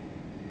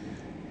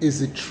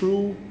 Is it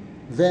true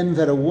then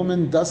that a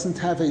woman doesn't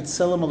have a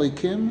Tzelem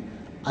Elokim?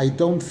 I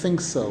don't think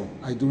so.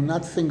 I do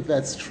not think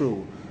that's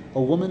true.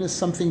 A woman is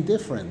something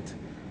different.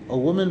 A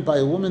woman, by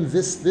a woman,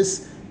 this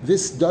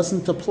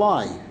doesn't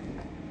apply.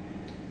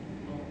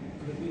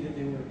 Could it be that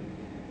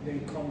they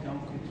come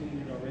down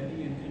completed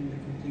already in the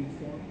complete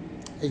form?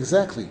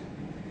 Exactly.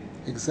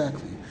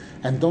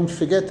 And don't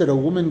forget that a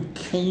woman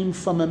came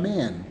from a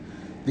man.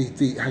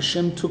 The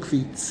Hashem took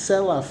the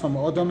tzela from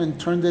Adam and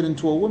turned it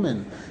into a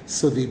woman.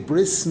 So the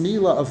bris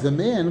milah of the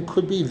man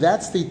could be,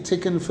 that's the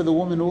tikkun for the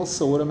woman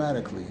also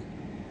automatically.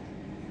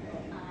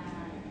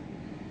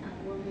 a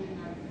woman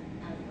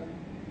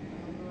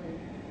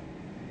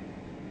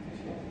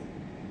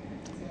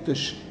of a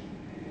goy?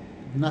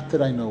 Not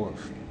that I know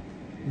of.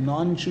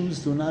 Non-Jews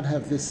do not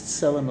have this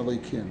tzelem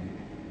Elokim.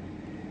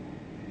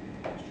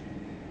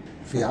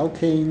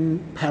 V'alkein,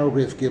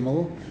 paragraph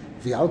Gimel,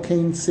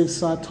 V'alkein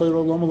tzivsa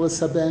Torah lo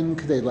melasaben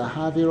k'dei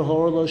lahavir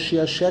hor lo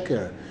shia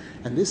sheker.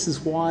 And this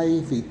is why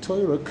the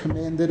Torah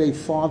commanded a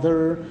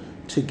father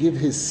to give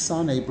his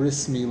son a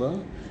bris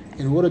milah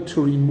in order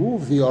to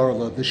remove the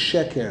orla, the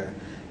sheker,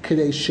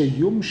 k'dei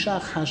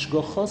sheyumshach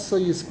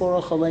hashgochoso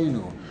yisborach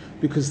aleinu.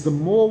 Because the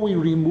more we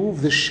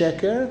remove the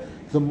sheker,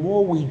 the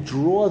more we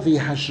draw the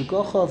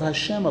hashgacha of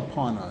Hashem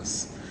upon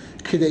us.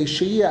 K'dei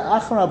sheyeh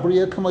achar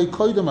abriya k'may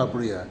koydem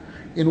abriya.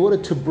 In order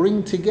to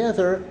bring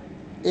together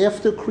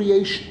after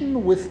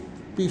creation with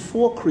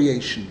before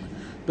creation.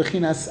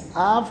 Bechinas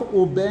av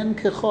uben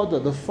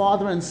kechoda, the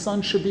father and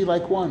son should be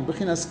like one.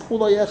 Bechinas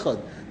kula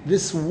yechad,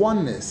 this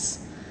oneness.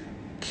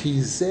 Ki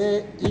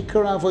zeh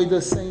ikar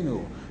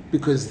avodaseinu,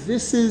 because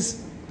this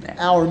is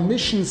our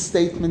mission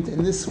statement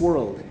in this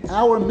world.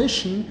 Our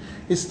mission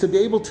is to be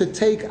able to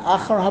take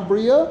Achar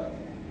Habriya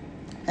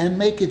and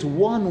make it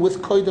one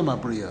with Koydem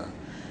Habriya.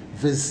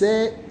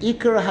 V'zeh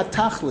Ikar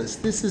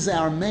HaTachlis, this is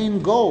our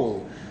main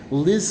goal.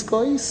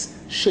 Lizkois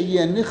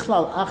sheyeh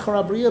nichlal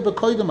Achar Habriya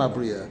b'Koydem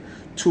Habriya.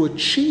 To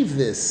achieve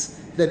this,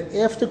 that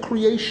after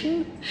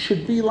creation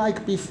should be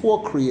like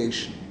before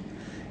creation.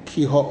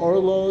 Ki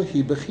ha'orlo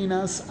hi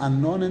bechinas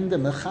anonen de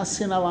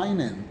mechasyan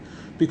alainen.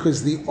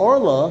 Because the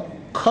orla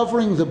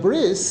covering the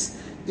bris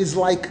is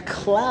like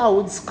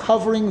clouds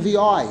covering the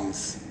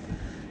eyes.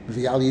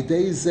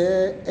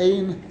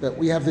 That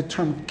we have the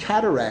term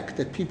cataract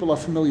that people are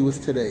familiar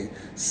with today,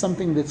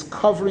 something that's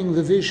covering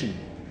the vision.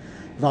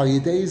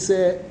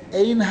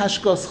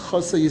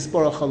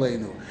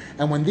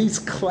 And when these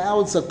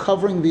clouds are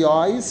covering the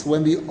eyes,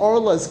 when the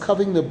orla is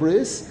covering the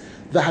bris,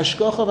 the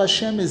hashgach of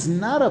Hashem is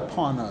not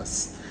upon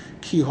us.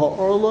 Ki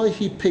ha'orla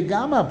hi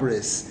pegama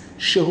bris,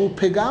 shehu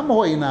pegam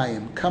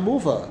ho'inayim,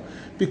 kamuva.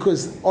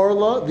 Because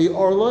the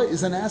orla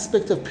is an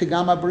aspect of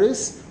pegama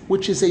bris,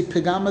 which is a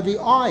pegama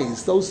the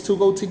eyes. Those two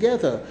go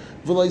together.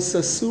 V'lo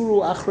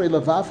yisasuru achrei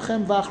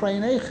levavchem v'achrei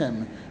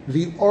einechem.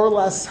 The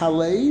orlas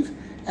halev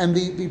and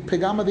the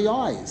pegama the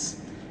eyes.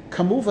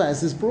 Kamuva,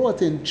 as is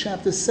brought in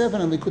chapter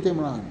 7 in Likutey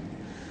Moran.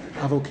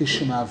 Avol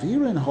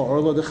kishemavirin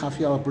ha'orla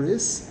dechafi al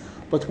bris.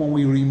 But when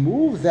we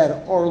remove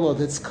that orla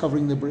that's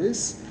covering the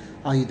bris,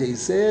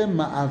 ayidezeh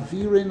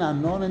ma'avirin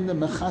anonen de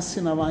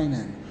mechasin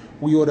alainen.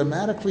 We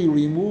automatically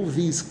remove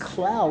these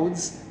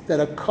clouds that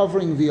are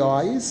covering the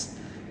eyes.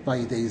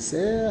 And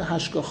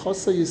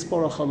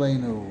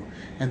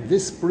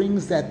this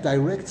brings that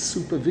direct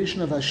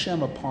supervision of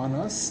Hashem upon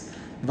us.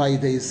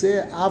 And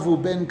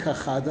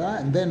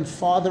then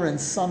father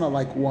and son are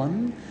like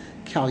one.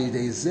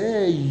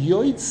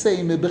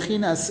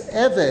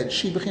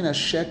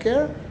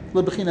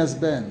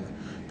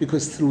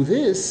 Because through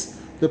this,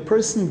 the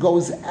person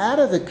goes out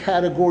of the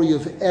category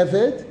of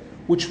Eved,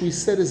 which we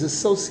said is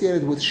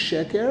associated with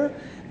Sheker,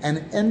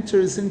 and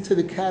enters into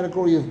the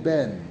category of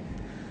Ben.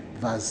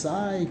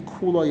 Vazai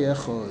kula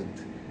yechod.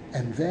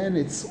 And then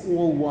it's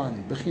all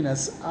one.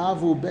 Bechinas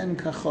avu ben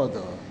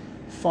kachoda.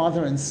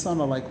 Father and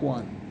son are like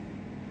one.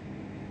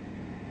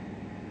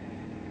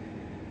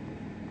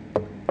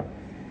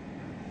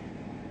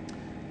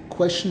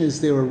 Question, is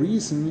there a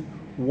reason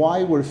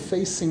why we're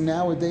facing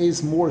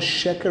nowadays more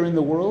Sheker in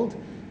the world?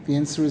 The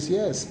answer is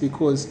yes,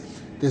 because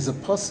there's a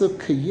pasuk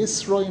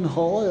k'yisroin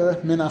ha'or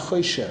min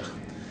ha'choshech,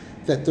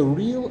 that the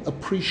real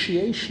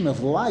appreciation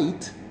of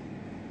light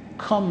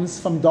comes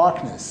from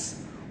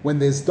darkness. When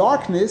there's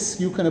darkness,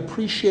 you can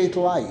appreciate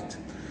light.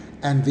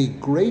 And the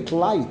great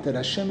light that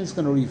Hashem is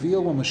going to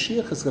reveal when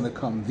Mashiach is going to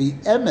come, the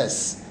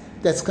emes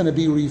that's going to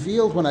be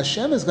revealed when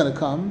Hashem is going to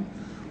come,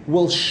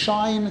 will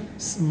shine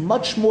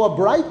much more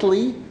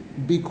brightly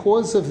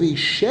because of the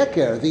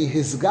sheker, the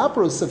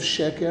hisgabros of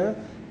sheker,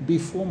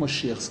 before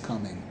Mashiach's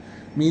coming.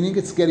 Meaning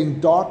it's getting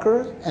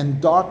darker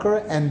and darker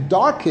and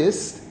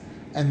darkest,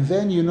 and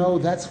then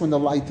that's when the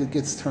light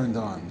gets turned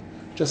on.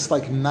 Just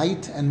like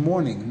night and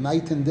morning,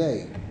 night and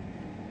day.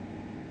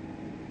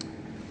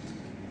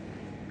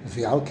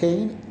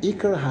 V'alkein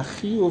ikar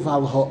hachiyuv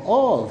al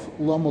ha'ov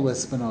lo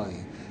moles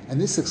benai. And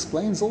this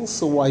explains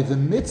also why the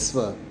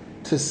mitzvah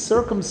to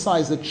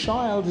circumcise a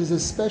child is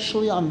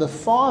especially on the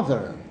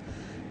father.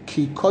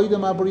 Ki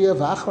koydem abriya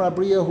v'achar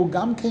abriya hu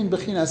gam kein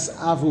bechinas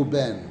avu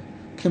ben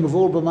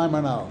kimvur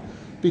b'maimanal.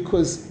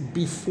 Because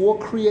before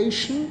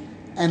creation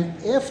and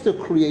after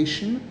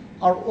creation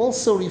are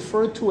also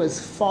referred to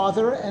as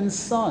father and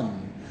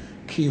son.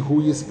 Ki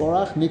hu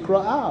yisborach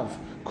nikra av,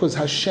 because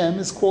Hashem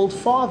is called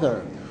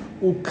father.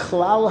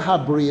 Uklal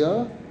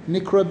habriya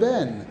nikra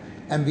ben,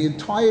 and the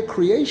entire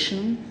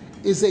creation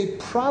is a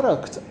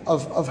product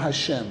of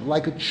Hashem,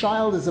 like a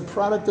child is a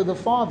product of the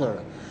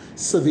father.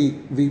 So the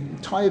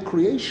entire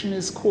creation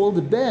is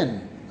called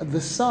ben,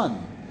 the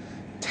son.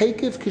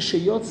 Tekev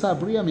kishayotza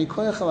habriya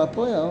mikoyach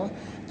alapoel.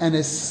 And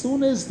as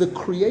soon as the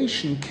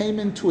creation came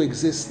into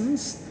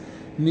existence,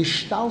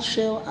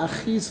 nishtalshel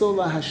achizo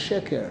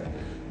lahasheker,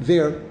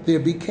 there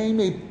became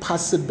a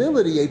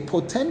possibility, a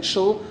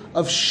potential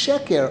of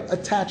sheker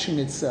attaching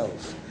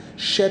itself.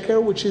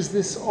 Sheker, which is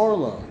this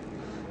orla.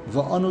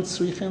 Va'anu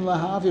tzrichin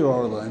lahavir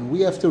orla. And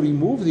we have to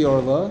remove the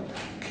orla,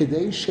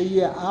 kedei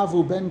sheyeh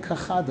avu ben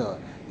kachada,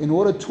 in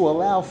order to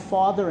allow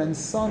father and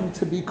son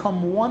to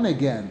become one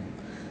again.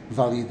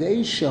 Validei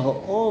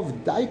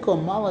sheha'ov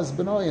daiko malas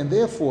benoi. And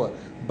therefore,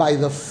 by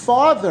the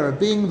father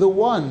being the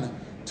one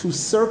to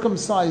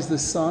circumcise the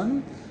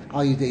son,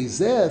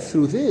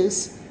 through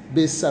this,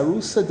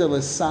 besarusa de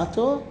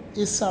lesato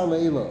isar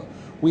leila.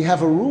 We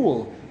have a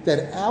rule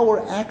that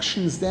our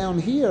actions down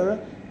here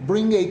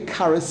bring a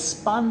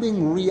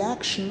corresponding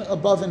reaction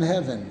above in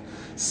heaven.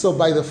 So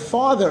by the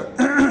father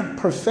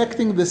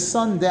perfecting the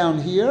son down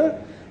here,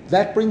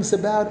 that brings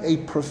about a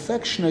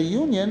perfection, a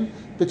union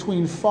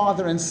between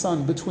Father and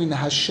Son, between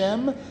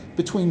Hashem,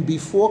 between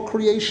before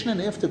creation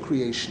and after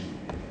creation.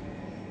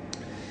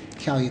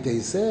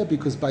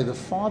 Because by the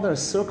Father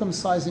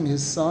circumcising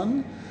his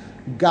Son,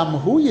 Gam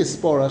hu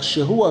yisborach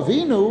shehu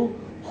avinu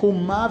hu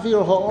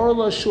mavir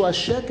ha'orla shu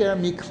hasheker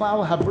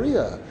miklal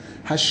habriya.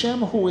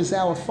 Hashem, who is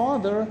our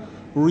Father,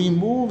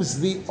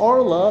 removes the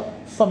orla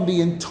from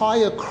the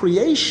entire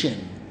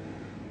creation.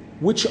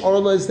 Which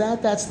orla is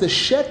that? That's the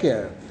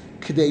sheker.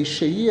 K'dei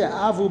sheyeh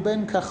avu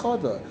ben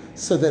kachoda.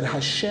 So that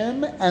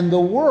Hashem and the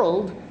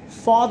world,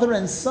 Father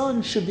and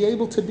Son, should be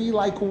able to be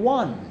like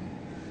one.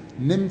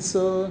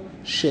 Nimtza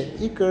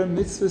she'ikar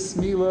mitzvah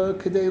smila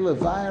k'dei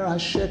levayer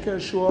hasheker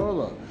shu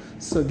orla.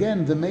 So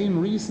again, the main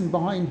reason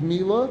behind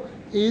Mila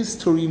is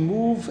to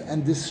remove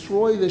and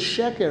destroy the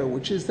sheker,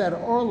 which is that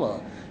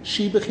orla.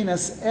 She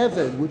bechinas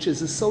eved, which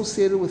is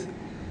associated with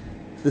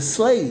the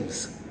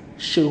slaves.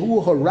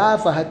 Shehu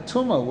harav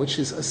hatuma, which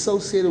is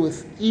associated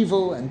with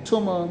evil and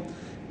tuma.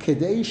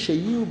 Kedei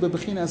sheyu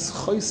bebechinas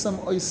choisam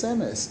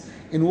oisemes,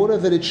 in order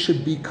that it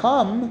should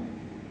become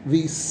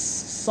the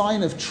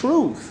sign of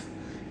truth.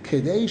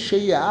 Kedei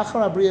sheyu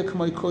achar abriya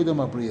k'may koydam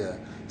abriya,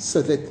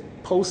 so that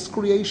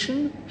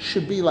post-creation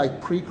should be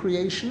like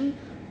pre-creation,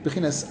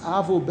 bechinas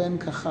avu ben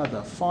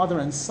kachada, Father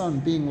and Son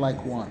being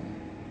like one.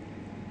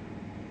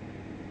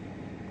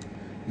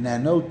 Now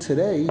note,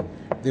 today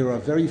there are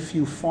very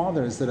few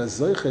fathers that are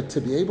zoichet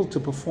to be able to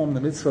perform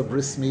the mitzvah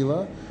bris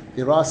milah.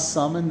 There are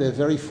some, and they're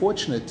very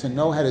fortunate to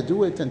know how to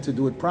do it and to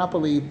do it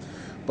properly.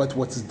 But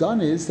what's done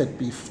is that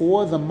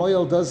before the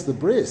moel does the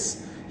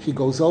bris, he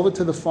goes over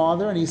to the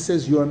father and he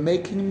says, "You're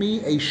making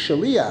me a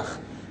shaliach.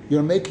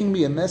 You're making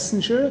me a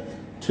messenger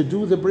to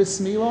do the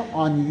bris milah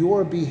on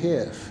your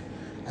behalf."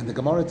 And the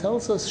Gemara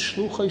tells us,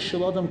 "Shluchai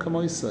shel adam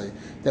kamoisei,"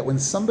 that when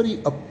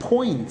somebody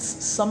appoints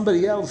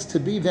somebody else to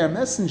be their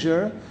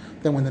messenger,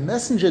 then when the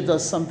messenger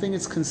does something,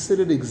 it's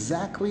considered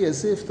exactly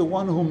as if the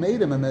one who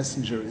made him a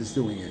messenger is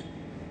doing it.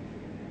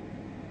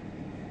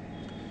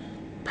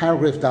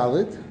 Paragraph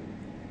Dalet.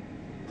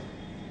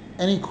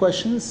 Any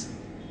questions?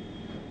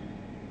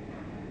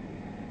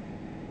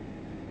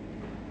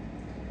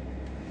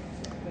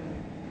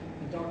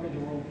 The darker the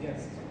world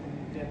gets,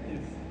 death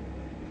is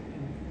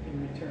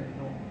in return,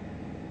 no?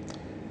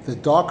 The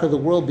darker the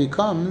world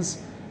becomes,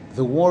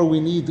 the more we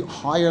need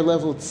higher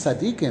level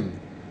tzaddikim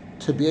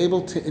to be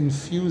able to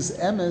infuse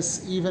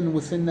emes even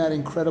within that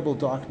incredible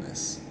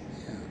darkness.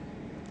 Yeah.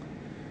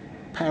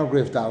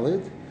 Paragraph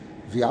Dalet.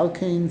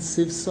 V'alkein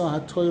sivsa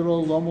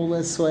ha'toiro lomu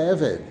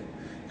lesoeved.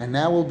 And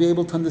now we'll be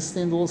able to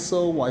understand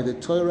also why the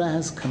Torah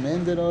has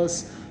commanded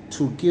us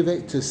to give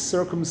it, to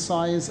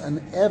circumcise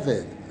an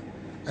Eved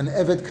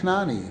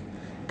Knani,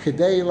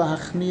 kedei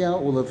lahachnia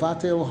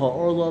ulevatel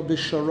ha'orla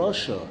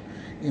b'sharosha,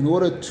 in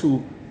order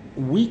to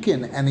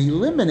weaken and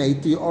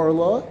eliminate the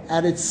orla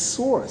at its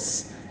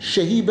source.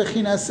 Shehi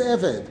bechinas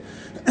Eved.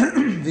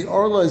 The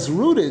orla is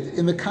rooted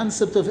in the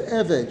concept of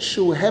Eved,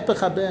 shu hepech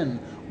haben,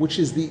 which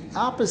is the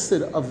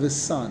opposite of the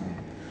Son.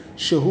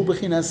 Shehu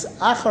bechinas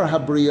achar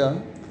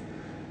habriya.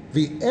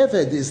 The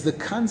Eved is the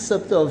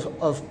concept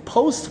of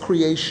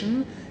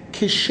post-creation,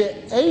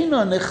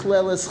 kishe'ena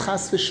nechleles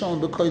chas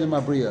v'shalom b'koydem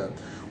habriya,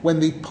 when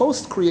the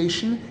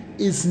post-creation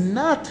is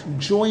not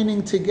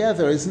joining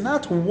together, is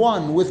not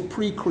one with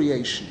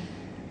pre-creation.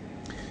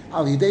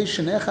 Al yidei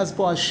shenechaz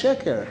bo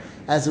hasheker,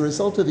 as a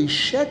result of the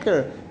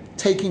sheker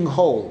taking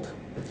hold.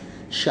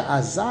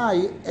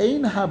 She'azai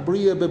ein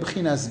habriya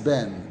b'bchinas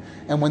ben.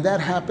 And when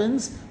that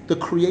happens, the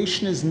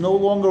creation is no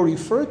longer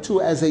referred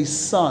to as a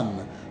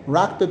son,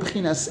 rak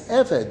bebchinas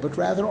eved, but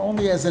rather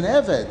only as an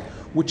eved,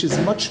 which is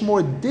much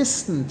more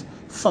distant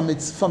from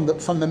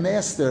the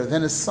master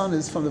than a son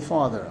is from the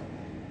father.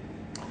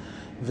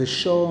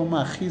 V'sho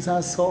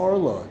machizas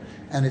ha'orla,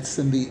 and it's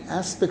in the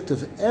aspect of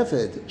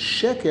eved,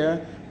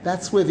 sheker,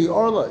 that's where the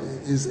orla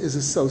is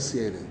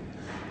associated.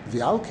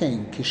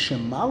 V'alkein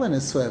kishemalin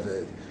es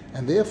eved,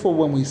 and therefore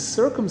when we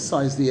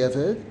circumcise the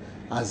eved,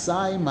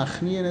 azai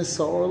machniyan es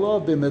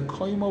ha'orla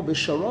b'mekoimo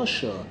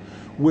b'sharosha,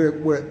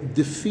 we're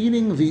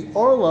defeating the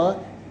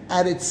orla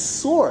at its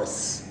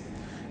source.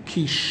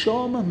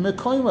 Kishom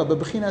mekoima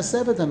b'bchinas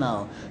eved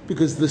hanal,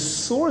 because the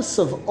source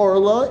of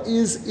orla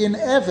is in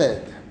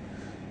eved.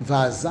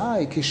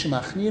 V'azai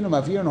kishmachniyan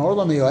u'mavirin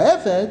orla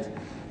me'oeved,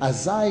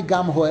 azai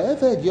gam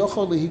ho'eved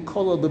yochol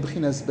lehikola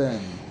b'bchinas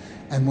ben.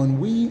 And when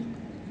we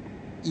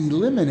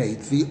eliminate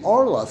the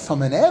orla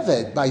from an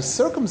eved by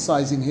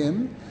circumcising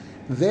him,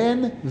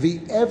 then the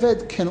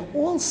eved can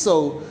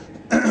also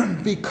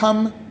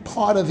become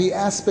part of the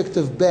aspect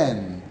of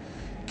ben.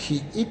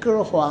 Ki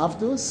ikar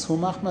ho'avdus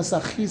humachmas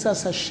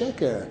achizas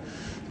hasheker,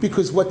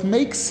 because what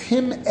makes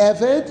him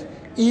eved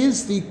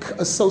is the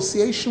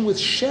association with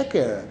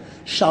sheker,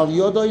 shal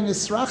yodoi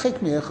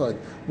nisrachek me'echad,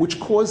 which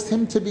caused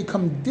him to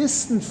become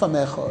distant from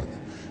echad.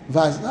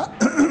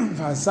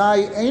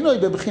 Vazai einoi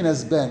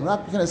bebchinas ben,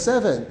 rak bebchinas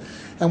eved.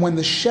 And when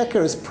the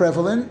sheker is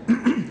prevalent,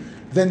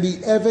 then the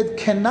eved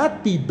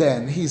cannot be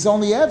ben; he's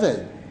only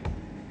eved.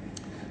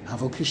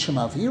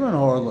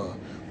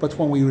 But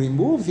when we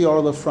remove the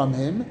orla from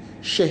him,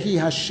 shehi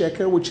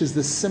hasheker, which is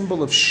the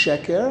symbol of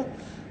sheker,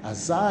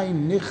 azai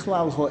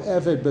nichlal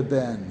ho'eved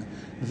beben,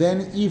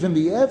 then even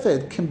the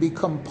eved can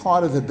become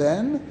part of the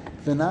ben,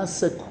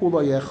 v'nase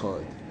kula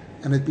yechod,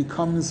 and it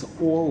becomes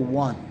all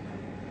one.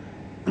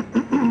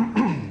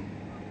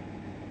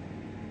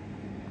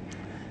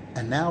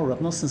 And now Rav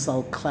Nosson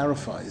Zal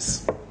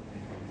clarifies.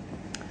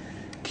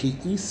 Ki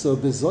iso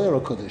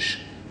b'zoyer HaKodesh,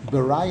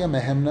 beraya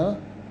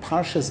mehemna,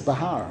 parshas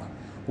bahar.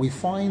 We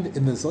find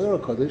in the Zohar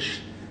HaKodesh,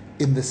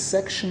 in the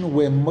section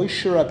where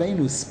Moshe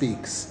Rabbeinu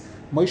speaks.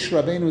 Moshe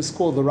Rabbeinu is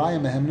called the Raya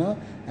Mehemna,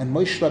 and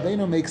Moshe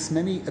Rabbeinu makes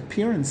many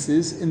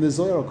appearances in the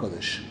Zohar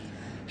HaKodesh.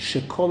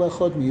 Shekol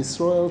echad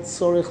miYisrael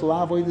tzorech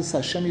la'avodas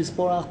Hashem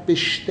Yisborach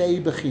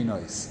b'shtei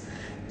bechinos.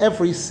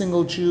 Every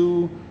single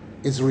Jew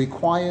is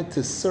required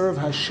to serve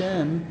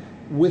Hashem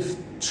in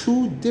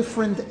two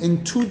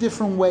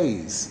different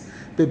ways.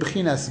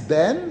 B'bechinas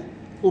ben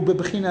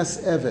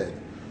u'b'bechinas eved.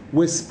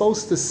 We're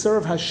supposed to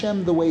serve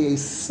Hashem the way a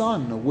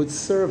son would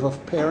serve a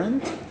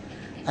parent,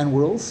 and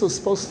we're also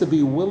supposed to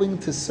be willing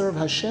to serve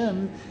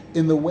Hashem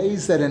in the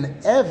ways that an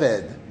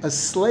eved, a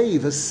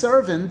slave, a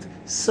servant,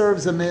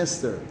 serves a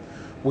master.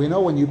 We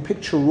know when you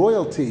picture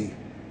royalty,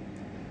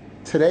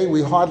 today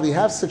we hardly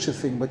have such a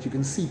thing, but you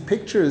can see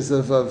pictures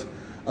of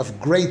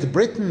Great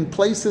Britain,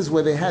 places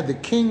where they had the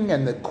king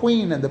and the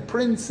queen and the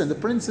prince and the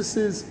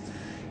princesses.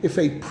 If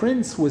a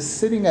prince was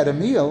sitting at a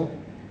meal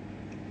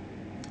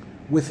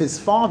with his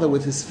father,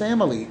 with his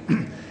family,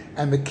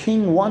 and the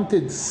king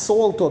wanted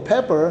salt or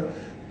pepper,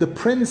 the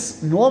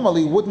prince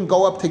normally wouldn't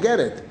go up to get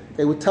it.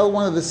 They would tell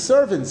one of the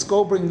servants,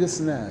 go bring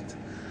this and that.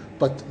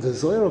 But the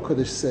Zohar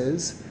HaKodesh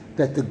says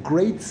that the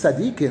great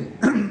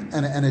tzaddikim,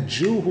 and a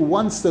Jew who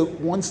wants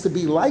to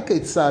be like a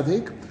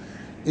tzaddik,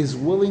 is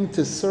willing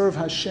to serve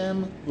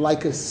Hashem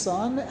like a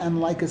son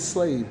and like a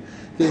slave.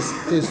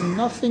 There's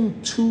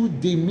nothing too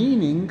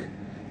demeaning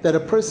that a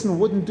person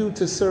wouldn't do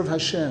to serve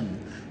Hashem.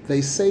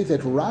 They say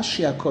that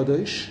Rashi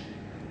HaKodesh,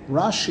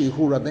 Rashi,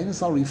 who Rabbeinu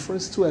Zal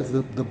refers to as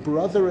the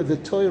brother of the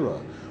Torah,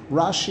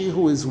 Rashi,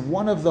 who is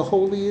one of the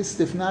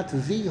holiest, if not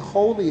the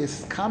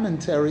holiest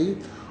commentary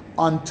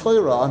on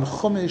Torah, on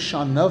Chumash,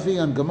 on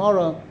Navi, on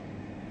Gemara.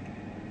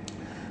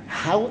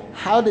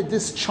 How did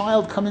this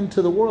child come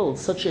into the world?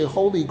 Such a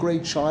holy,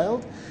 great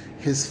child.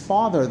 His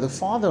father, the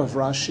father of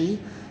Rashi,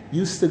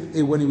 used to,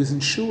 when he was in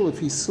shul, if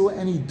he saw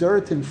any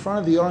dirt in front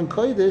of the Aron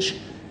Kodesh,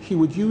 he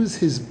would use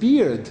his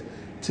beard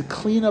to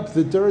clean up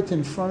the dirt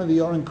in front of the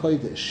Aron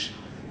Kodesh.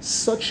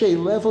 Such a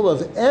level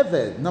of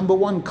eved, number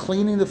one,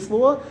 cleaning the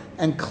floor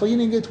and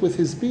cleaning it with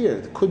his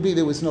beard. Could be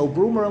there was no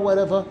broom or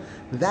whatever.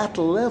 That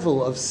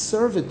level of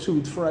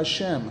servitude for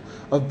Hashem,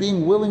 of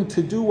being willing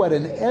to do what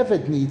an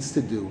eved needs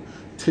to do,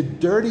 to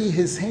dirty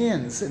his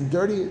hands and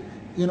dirty,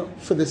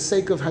 for the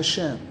sake of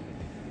Hashem.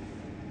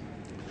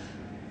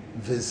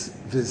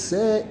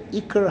 V'zeh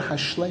ikar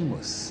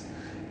hashleimus,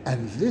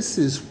 and this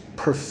is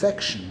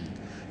perfection.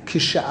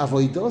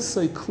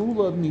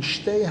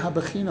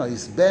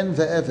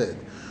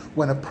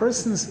 When a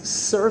person's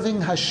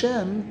serving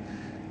Hashem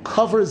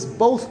covers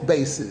both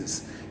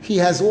bases. He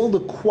has all the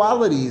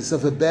qualities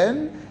of a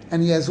ben,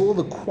 and he has all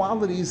the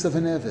qualities of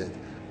an eved.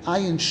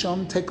 Ayin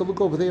Sham, take a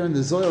look over there in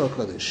the Zohar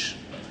HaKodesh.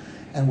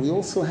 And we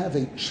also have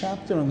a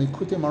chapter on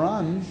Likutey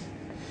Moharan,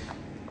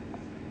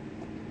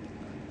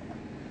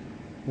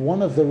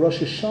 one of the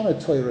Rosh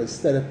Hashanah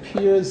Torahs that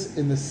appears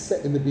in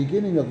the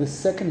beginning of the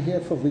second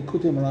half of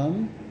Likutey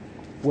Moharan,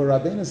 where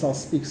Rabbeinu Zal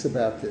speaks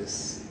about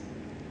this.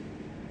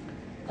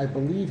 I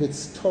believe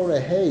it's Torah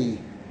Hey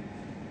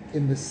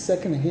in the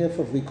second half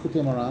of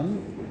Likutey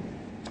Moharan.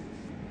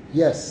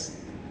 Yes,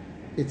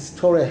 it's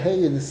Torah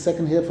Hey in the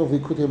second half of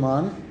Likutey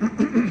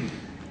Moharan,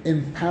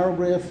 in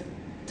paragraph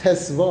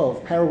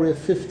Tesvav, paragraph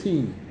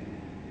 15,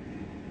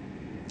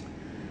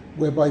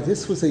 whereby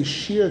this was a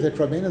shir that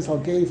Rabbeinu Zal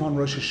gave on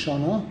Rosh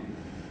Hashanah,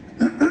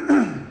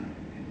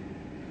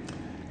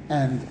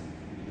 and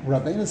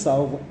Rabbeinu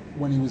Zal,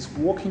 when he was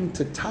walking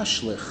to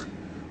Tashlich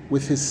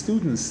with his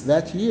students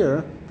that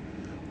year,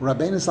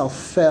 Rabbeinu Zal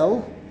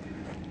fell,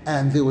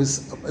 and it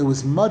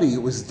was muddy,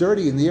 it was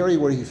dirty in the area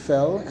where he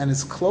fell, and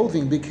his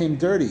clothing became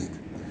dirtied.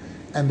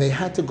 And they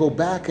had to go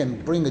back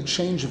and bring a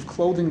change of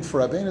clothing for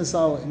Rabbeinu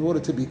Zal in order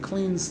to be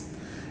cleansed.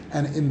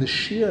 And in the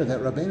shir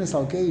that Rabbeinu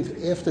Zal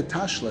gave after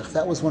Tashlich,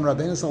 that was when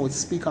Rabbeinu Zal would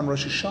speak on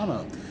Rosh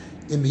Hashanah.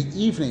 In the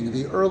evening,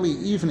 the early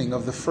evening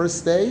of the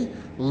first day,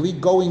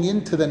 going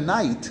into the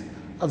night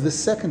of the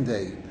second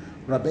day,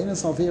 Rabbeinu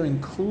Zal there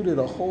included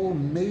a whole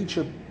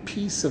major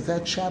piece of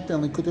that chapter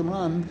in Likutey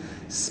Moharan,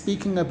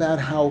 speaking about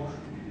how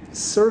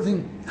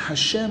serving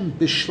Hashem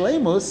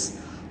b'shleimus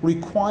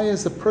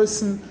requires a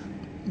person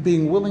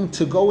being willing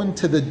to go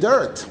into the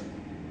dirt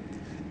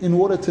in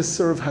order to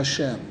serve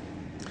Hashem.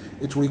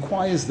 It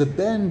requires the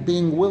ben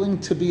being willing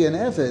to be an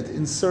eved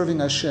in serving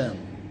Hashem.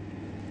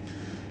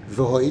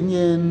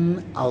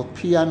 V'ho'inyin al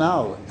pi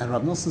anal, and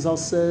Rav Nosson Zal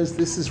says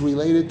this is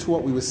related to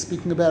what we were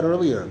speaking about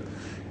earlier.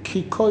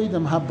 Ki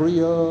koidem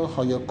habriya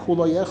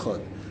hayakula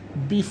yechad.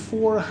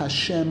 Before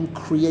Hashem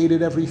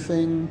created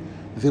everything,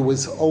 there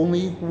was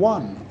only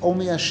one,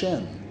 only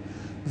Hashem.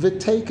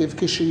 V'tekev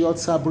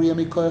kishiyotza bria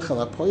mikoyach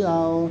el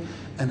hapoyal,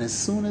 and as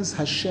soon as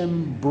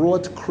Hashem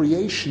brought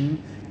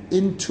creation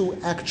into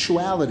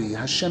actuality,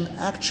 Hashem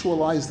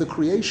actualized the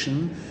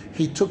creation,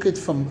 He took it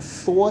from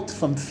thought,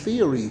 from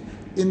theory,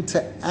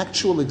 into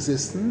actual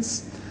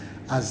existence.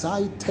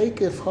 Azai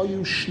tekef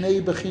hayu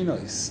shnei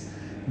bechinos.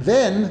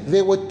 Then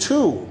there were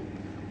two,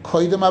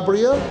 koydem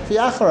abriya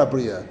v'achar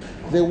abriya.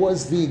 There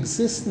was the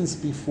existence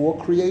before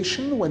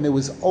creation, when there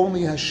was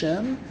only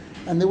Hashem,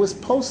 and there was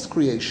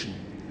post-creation.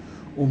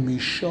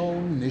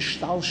 Umishon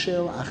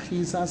nishtalshel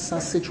achizas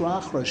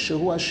hasitra achra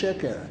shehu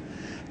hasheker.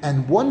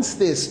 And once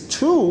there's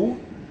two,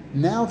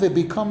 now there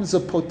becomes a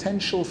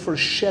potential for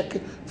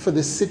for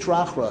the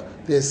sitra achra.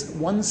 There's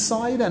one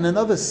side and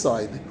another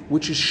side,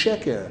 which is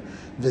sheker.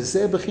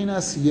 V'zeh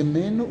bechinas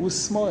yemin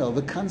usmoil,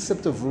 the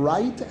concept of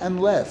right and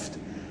left.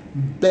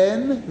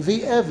 Ben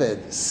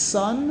v'eved,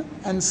 son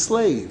and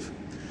slave.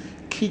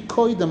 Ki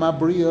koydem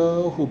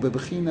abriya hu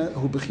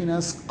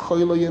bechinas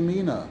koilo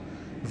yamina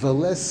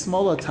v'les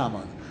smola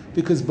taman.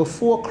 Because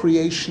before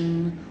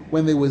creation,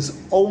 when there was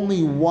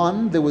only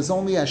one, there was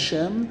only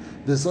Hashem,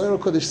 the Zohar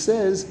Kodesh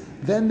says,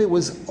 then there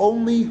was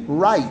only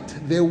right,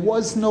 there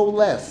was no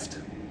left.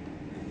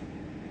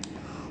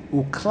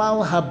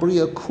 Uklal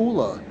habriya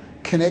kula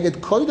keneged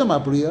koydem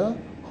abriya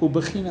hu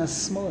bechinas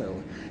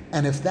smoil.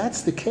 And if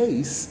that's the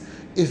case,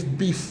 if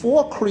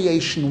before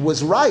creation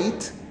was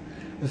right,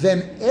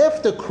 then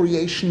after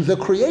creation, the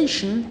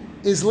creation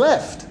is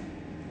left.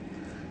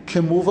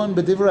 Kemuvan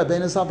b'divrei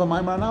Rabbeinu Zal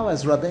b'maimar anal,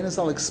 as Rabbeinu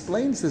Zal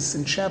explains this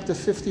in chapter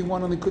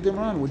 51 on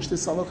Likutey, which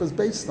this halacha is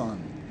based on.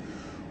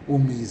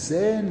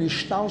 Umizeh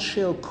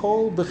nishtalshel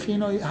kol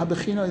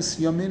habechinois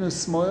yamin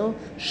usmoil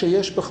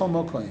sheyesh b'chol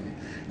mokoim.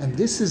 And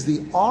this is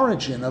the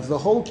origin of the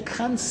whole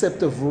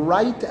concept of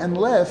right and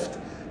left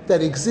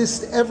that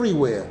exists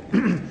everywhere.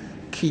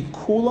 Ki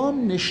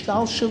kulam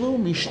nishtalshelu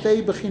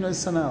mishtei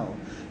b'chinois anal.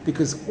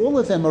 Because all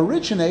of them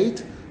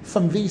originate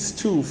from these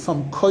two,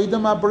 from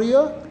koydem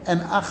abriya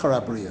and achar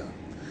abriya.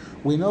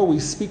 We know we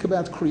speak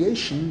about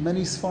creation,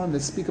 many Sfarim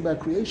that speak about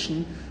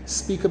creation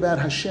speak about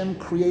Hashem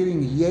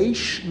creating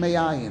yesh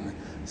me'ayin,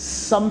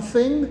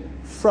 something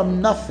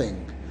from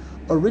nothing.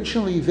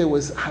 Originally there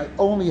was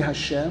only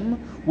Hashem,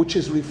 which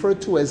is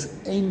referred to as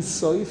Ein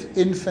Sof,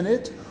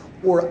 infinite,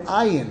 or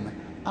ayin.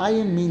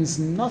 Ayin means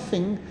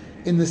nothing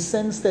in the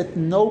sense that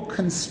no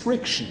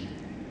constriction.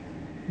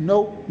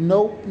 No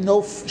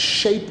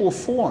shape or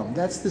form.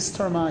 That's this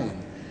term ayin.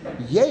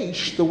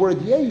 Yesh, the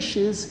word yesh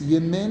is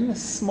yemin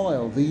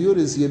smoil. The yud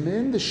is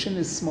yemin, the shin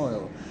is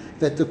smoil.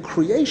 That the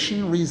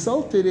creation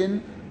resulted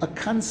in a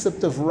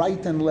concept of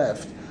right and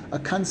left, a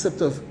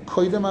concept of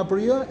koydem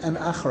abriya and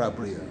achar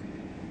abriya.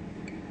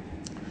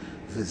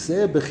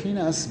 V'zeh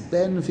bechinas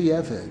ben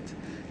v'eved.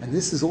 And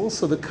this is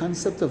also the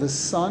concept of a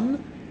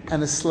son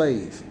and a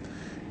slave.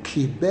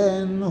 Ki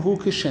ben hu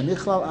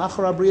kishenichlal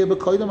achar abriya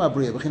b'koydem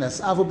abriya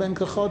b'chinas avu ben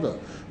kechoda.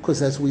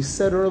 Because as we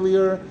said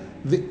earlier,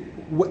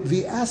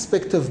 the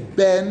aspect of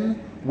ben,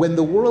 when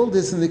the world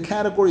is in the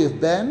category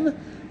of ben,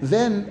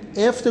 then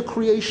after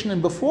creation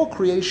and before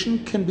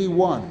creation can be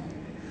one.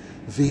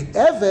 The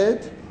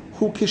eved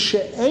hu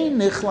kishe'ein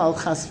nichlal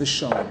chas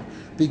v'shon.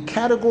 The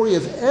category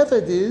of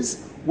eved is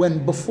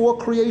when before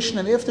creation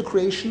and after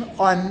creation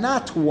are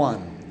not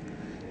one.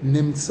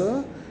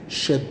 Nimtza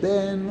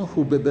sheben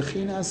hu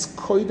bebechinas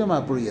koydem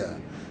abriya.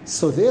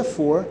 So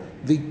therefore,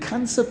 the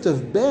concept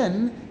of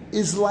ben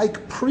is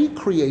like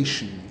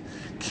pre-creation.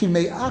 Because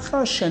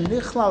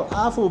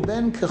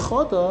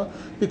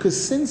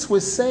since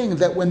we're saying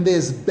that when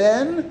there's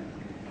ben,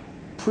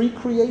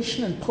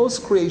 pre-creation and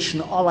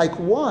post-creation are like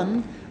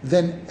one,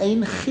 then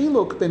ein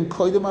chiluk ben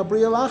koydem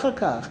abriya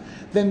lachakach.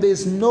 Then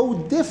there's no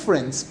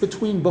difference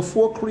between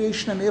before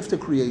creation and after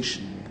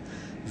creation.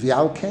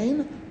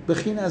 V'alkein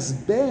bechinas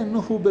ben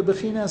hu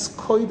bebechinas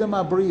koydem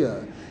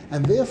abriya.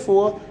 And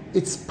therefore,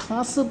 it's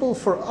possible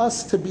for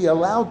us to be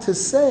allowed to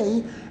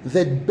say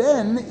that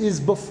ben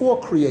is before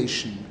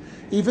creation.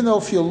 Even though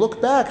if you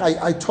look back,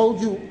 I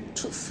told you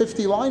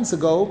 50 lines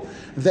ago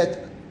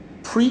that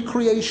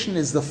pre-creation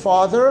is the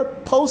Father,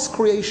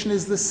 post-creation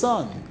is the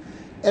Son.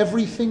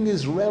 Everything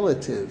is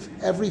relative.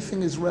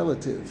 Everything is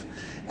relative.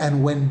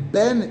 And when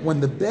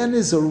the Ben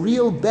is a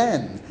real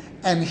Ben,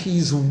 and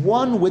he's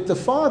one with the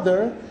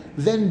Father,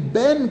 then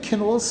Ben can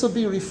also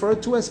be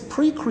referred to as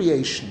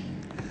pre-creation.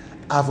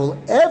 Avol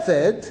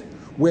Eved,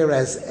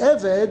 whereas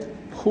Eved,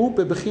 hu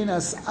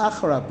bebechinas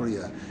achar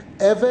abriya.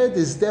 Eved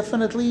is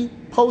definitely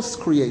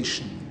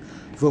post-creation.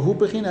 V'hu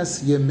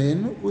bechinas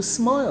yemin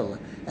usmoil.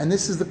 And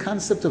this is the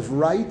concept of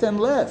right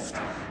and left.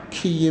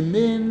 Ki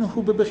yemin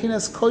hu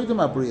bechinas koydem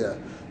abriya.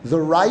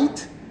 The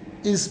right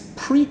is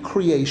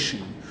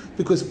pre-creation.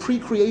 Because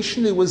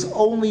pre-creation there was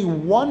only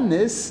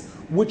oneness,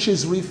 which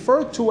is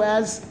referred to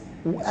as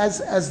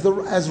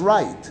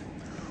right.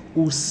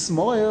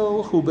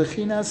 Usmoil hu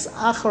bechinas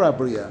achar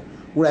abriya.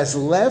 Whereas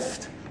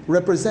left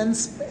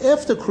represents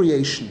after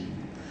creation.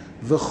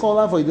 V'chol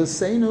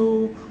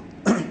avodaseinu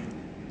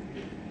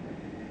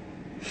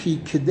hi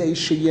kedei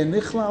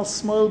sheyenichlal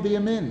smoil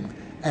b'yamin.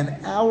 And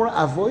our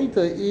avodah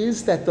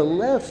is that the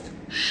left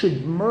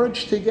should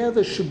merge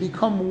together, should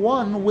become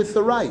one with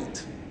the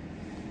right.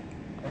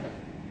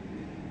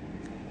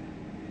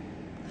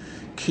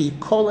 Ki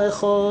kol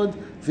echad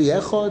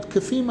v'echad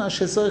k'fi ma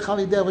shezoich al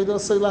yidei avodah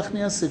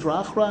lachnia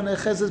sidra achra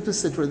nechezes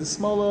b'sidra the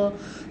smaller,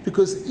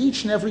 because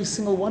each and every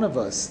single one of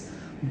us,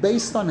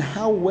 based on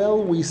how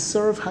well we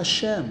serve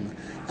Hashem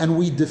and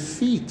we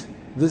defeat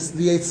the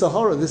Yetzer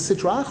Hara, the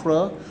Sitra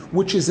Achra,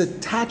 which is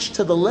attached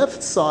to the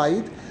left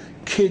side,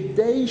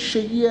 Kidei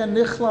Sheyeh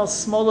Nichlal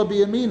Smola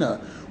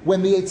B'Yamina.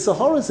 When the Yetzer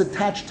Hara is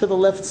attached to the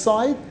left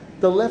side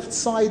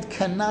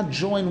cannot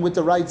join with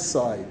the right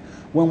side.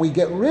 When we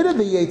get rid of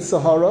the Yetzer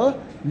Hara,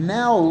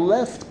 now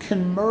left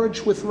can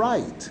merge with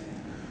right.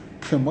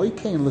 To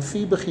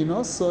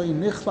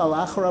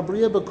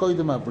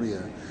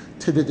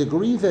the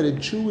degree that a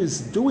Jew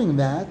is doing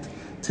that,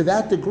 to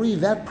that degree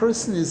that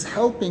person is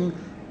helping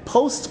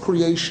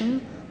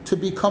post-creation to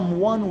become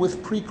one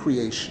with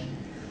pre-creation.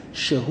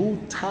 Shehu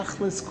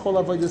tachlis kol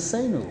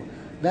avodaseinu.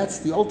 That's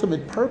the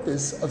ultimate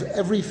purpose of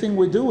everything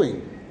we're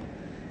doing.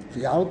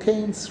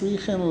 V'alkein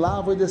tzrichen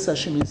la'avodas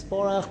Hashem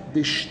yisborach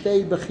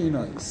b'shtei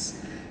bechinois.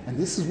 And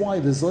this is why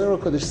the Zohar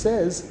HaKadosh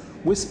says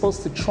we're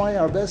supposed to try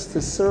our best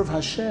to serve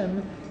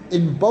Hashem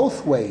in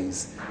both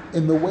ways.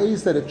 In the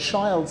ways that a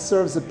child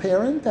serves a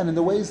parent and in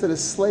the ways that a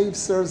slave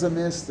serves a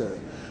master.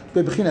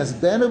 B'bechinas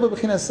ben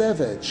u'bechinas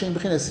eved, she'im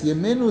bechinas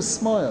yemin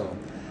u'smoil,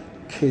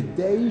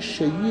 kedei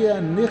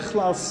sheyeh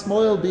nichlal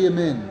smoil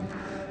b'yamin,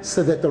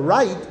 so that the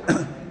right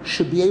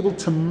should be able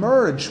to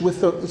merge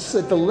with so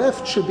that the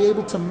left should be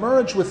able to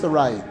merge with the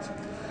right.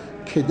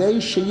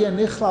 Kedei sheyeh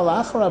nichlal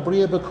achar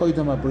abriya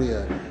b'koydem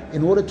abriya,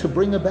 in order to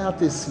bring about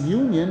this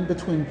union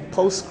between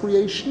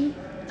post-creation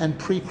and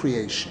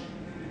pre-creation.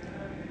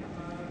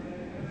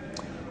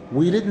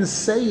 We didn't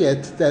say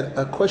yet that,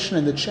 a question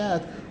in the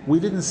chat, we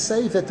didn't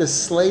say that the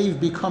slave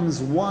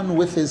becomes one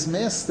with his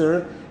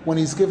master when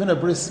he's given a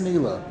bris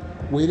milah.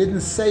 We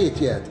didn't say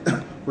it yet.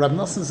 Rab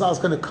Nosson Zal is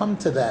going to come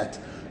to that.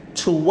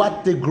 To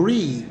what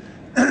degree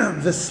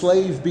the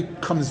slave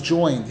becomes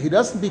joined. He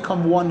doesn't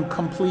become one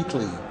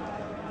completely.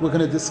 We're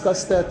going to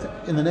discuss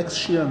that in the next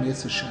Shir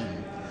Mitzvah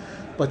Shem.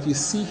 But you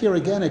see here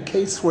again a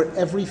case where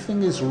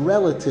everything is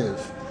relative.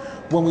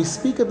 When we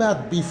speak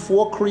about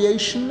before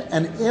creation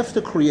and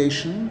after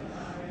creation,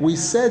 we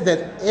said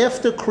that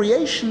after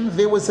creation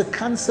there was a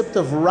concept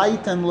of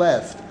right and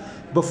left.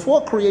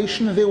 Before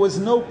creation there was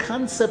no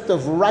concept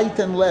of right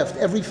and left.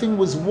 Everything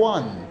was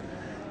one.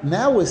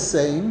 Now we're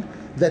saying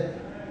that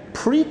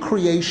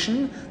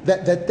pre-creation,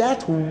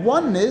 that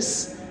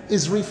oneness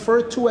is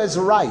referred to as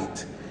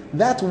right.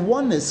 That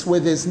oneness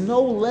where there's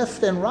no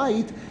left and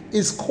right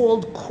is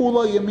called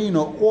kula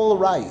yamina, all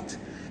right.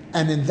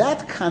 And in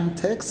that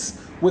context,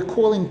 we're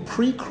calling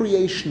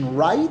pre-creation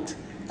right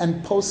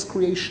and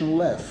post-creation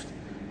left.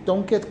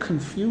 Don't get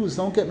confused,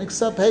 don't get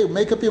mixed up. Hey,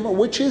 make up your mind.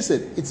 Which is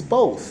it? It's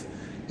both.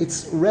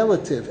 It's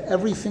relative.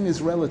 Everything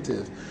is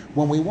relative.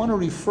 When we want to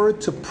refer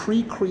to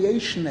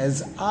pre-creation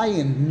as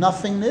ayin,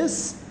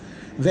 nothingness,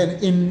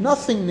 then in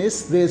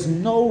nothingness there's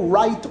no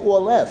right or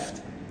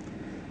left.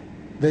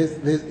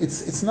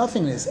 It's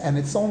nothingness, and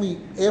it's only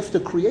after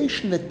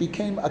creation that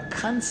became a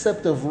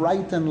concept of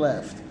right and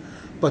left.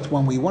 But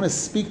when we want to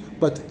speak,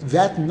 but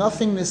that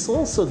nothingness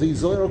also, the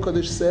Zohar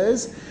HaKadosh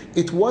says,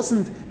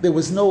 there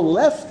was no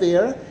left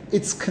there,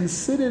 it's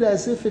considered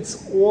as if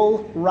it's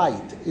all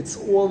right, it's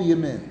all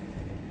yamin.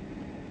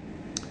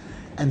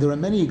 And there are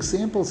many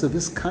examples of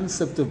this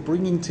concept of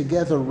bringing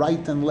together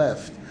right and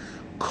left.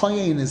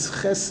 Kohen is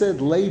chesed,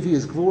 Levi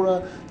is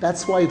gvura.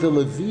 That's why the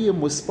Leviim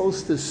was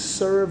supposed to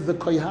serve the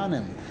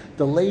Kohanim.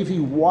 The Levi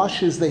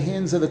washes the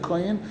hands of the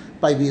Kohen.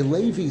 By the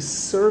Levi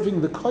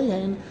serving the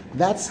Kohen,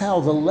 that's how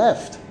the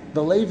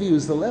Levi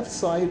who's the left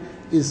side,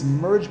 is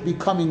merged,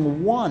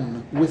 becoming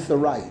one with the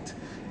right,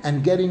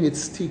 and getting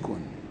its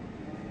tikkun.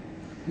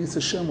 Yitz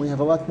Hashem, we have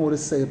a lot more to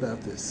say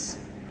about this.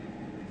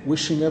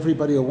 Wishing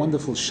everybody a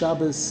wonderful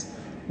Shabbos.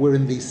 We're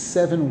in the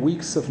 7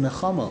 weeks of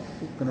Nechama.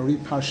 We're going to read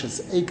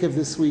Parshas Eikev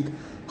this week,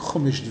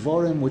 Chumash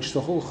Dvarim, which the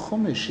whole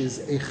Chumash is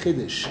a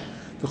Chiddush.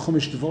 The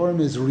Chumash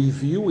Dvarim is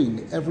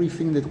reviewing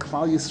everything that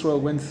Klal Yisrael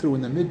went through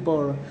in the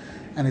Midbar,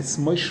 and it's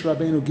Moshe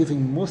Rabbeinu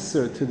giving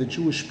Musar to the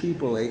Jewish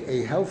people,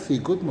 a healthy,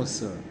 good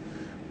Musar.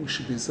 We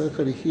should be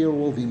zecher to hear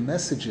all the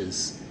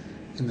messages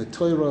in the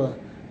Torah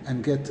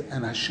and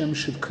Hashem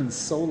should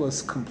console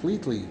us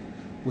completely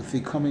with the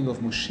coming of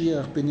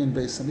Moshiach, Binyan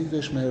Beis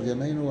Hamikdash, Me'er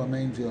Yameinu,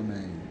 Amen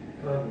v'Amen.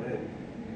 Amen.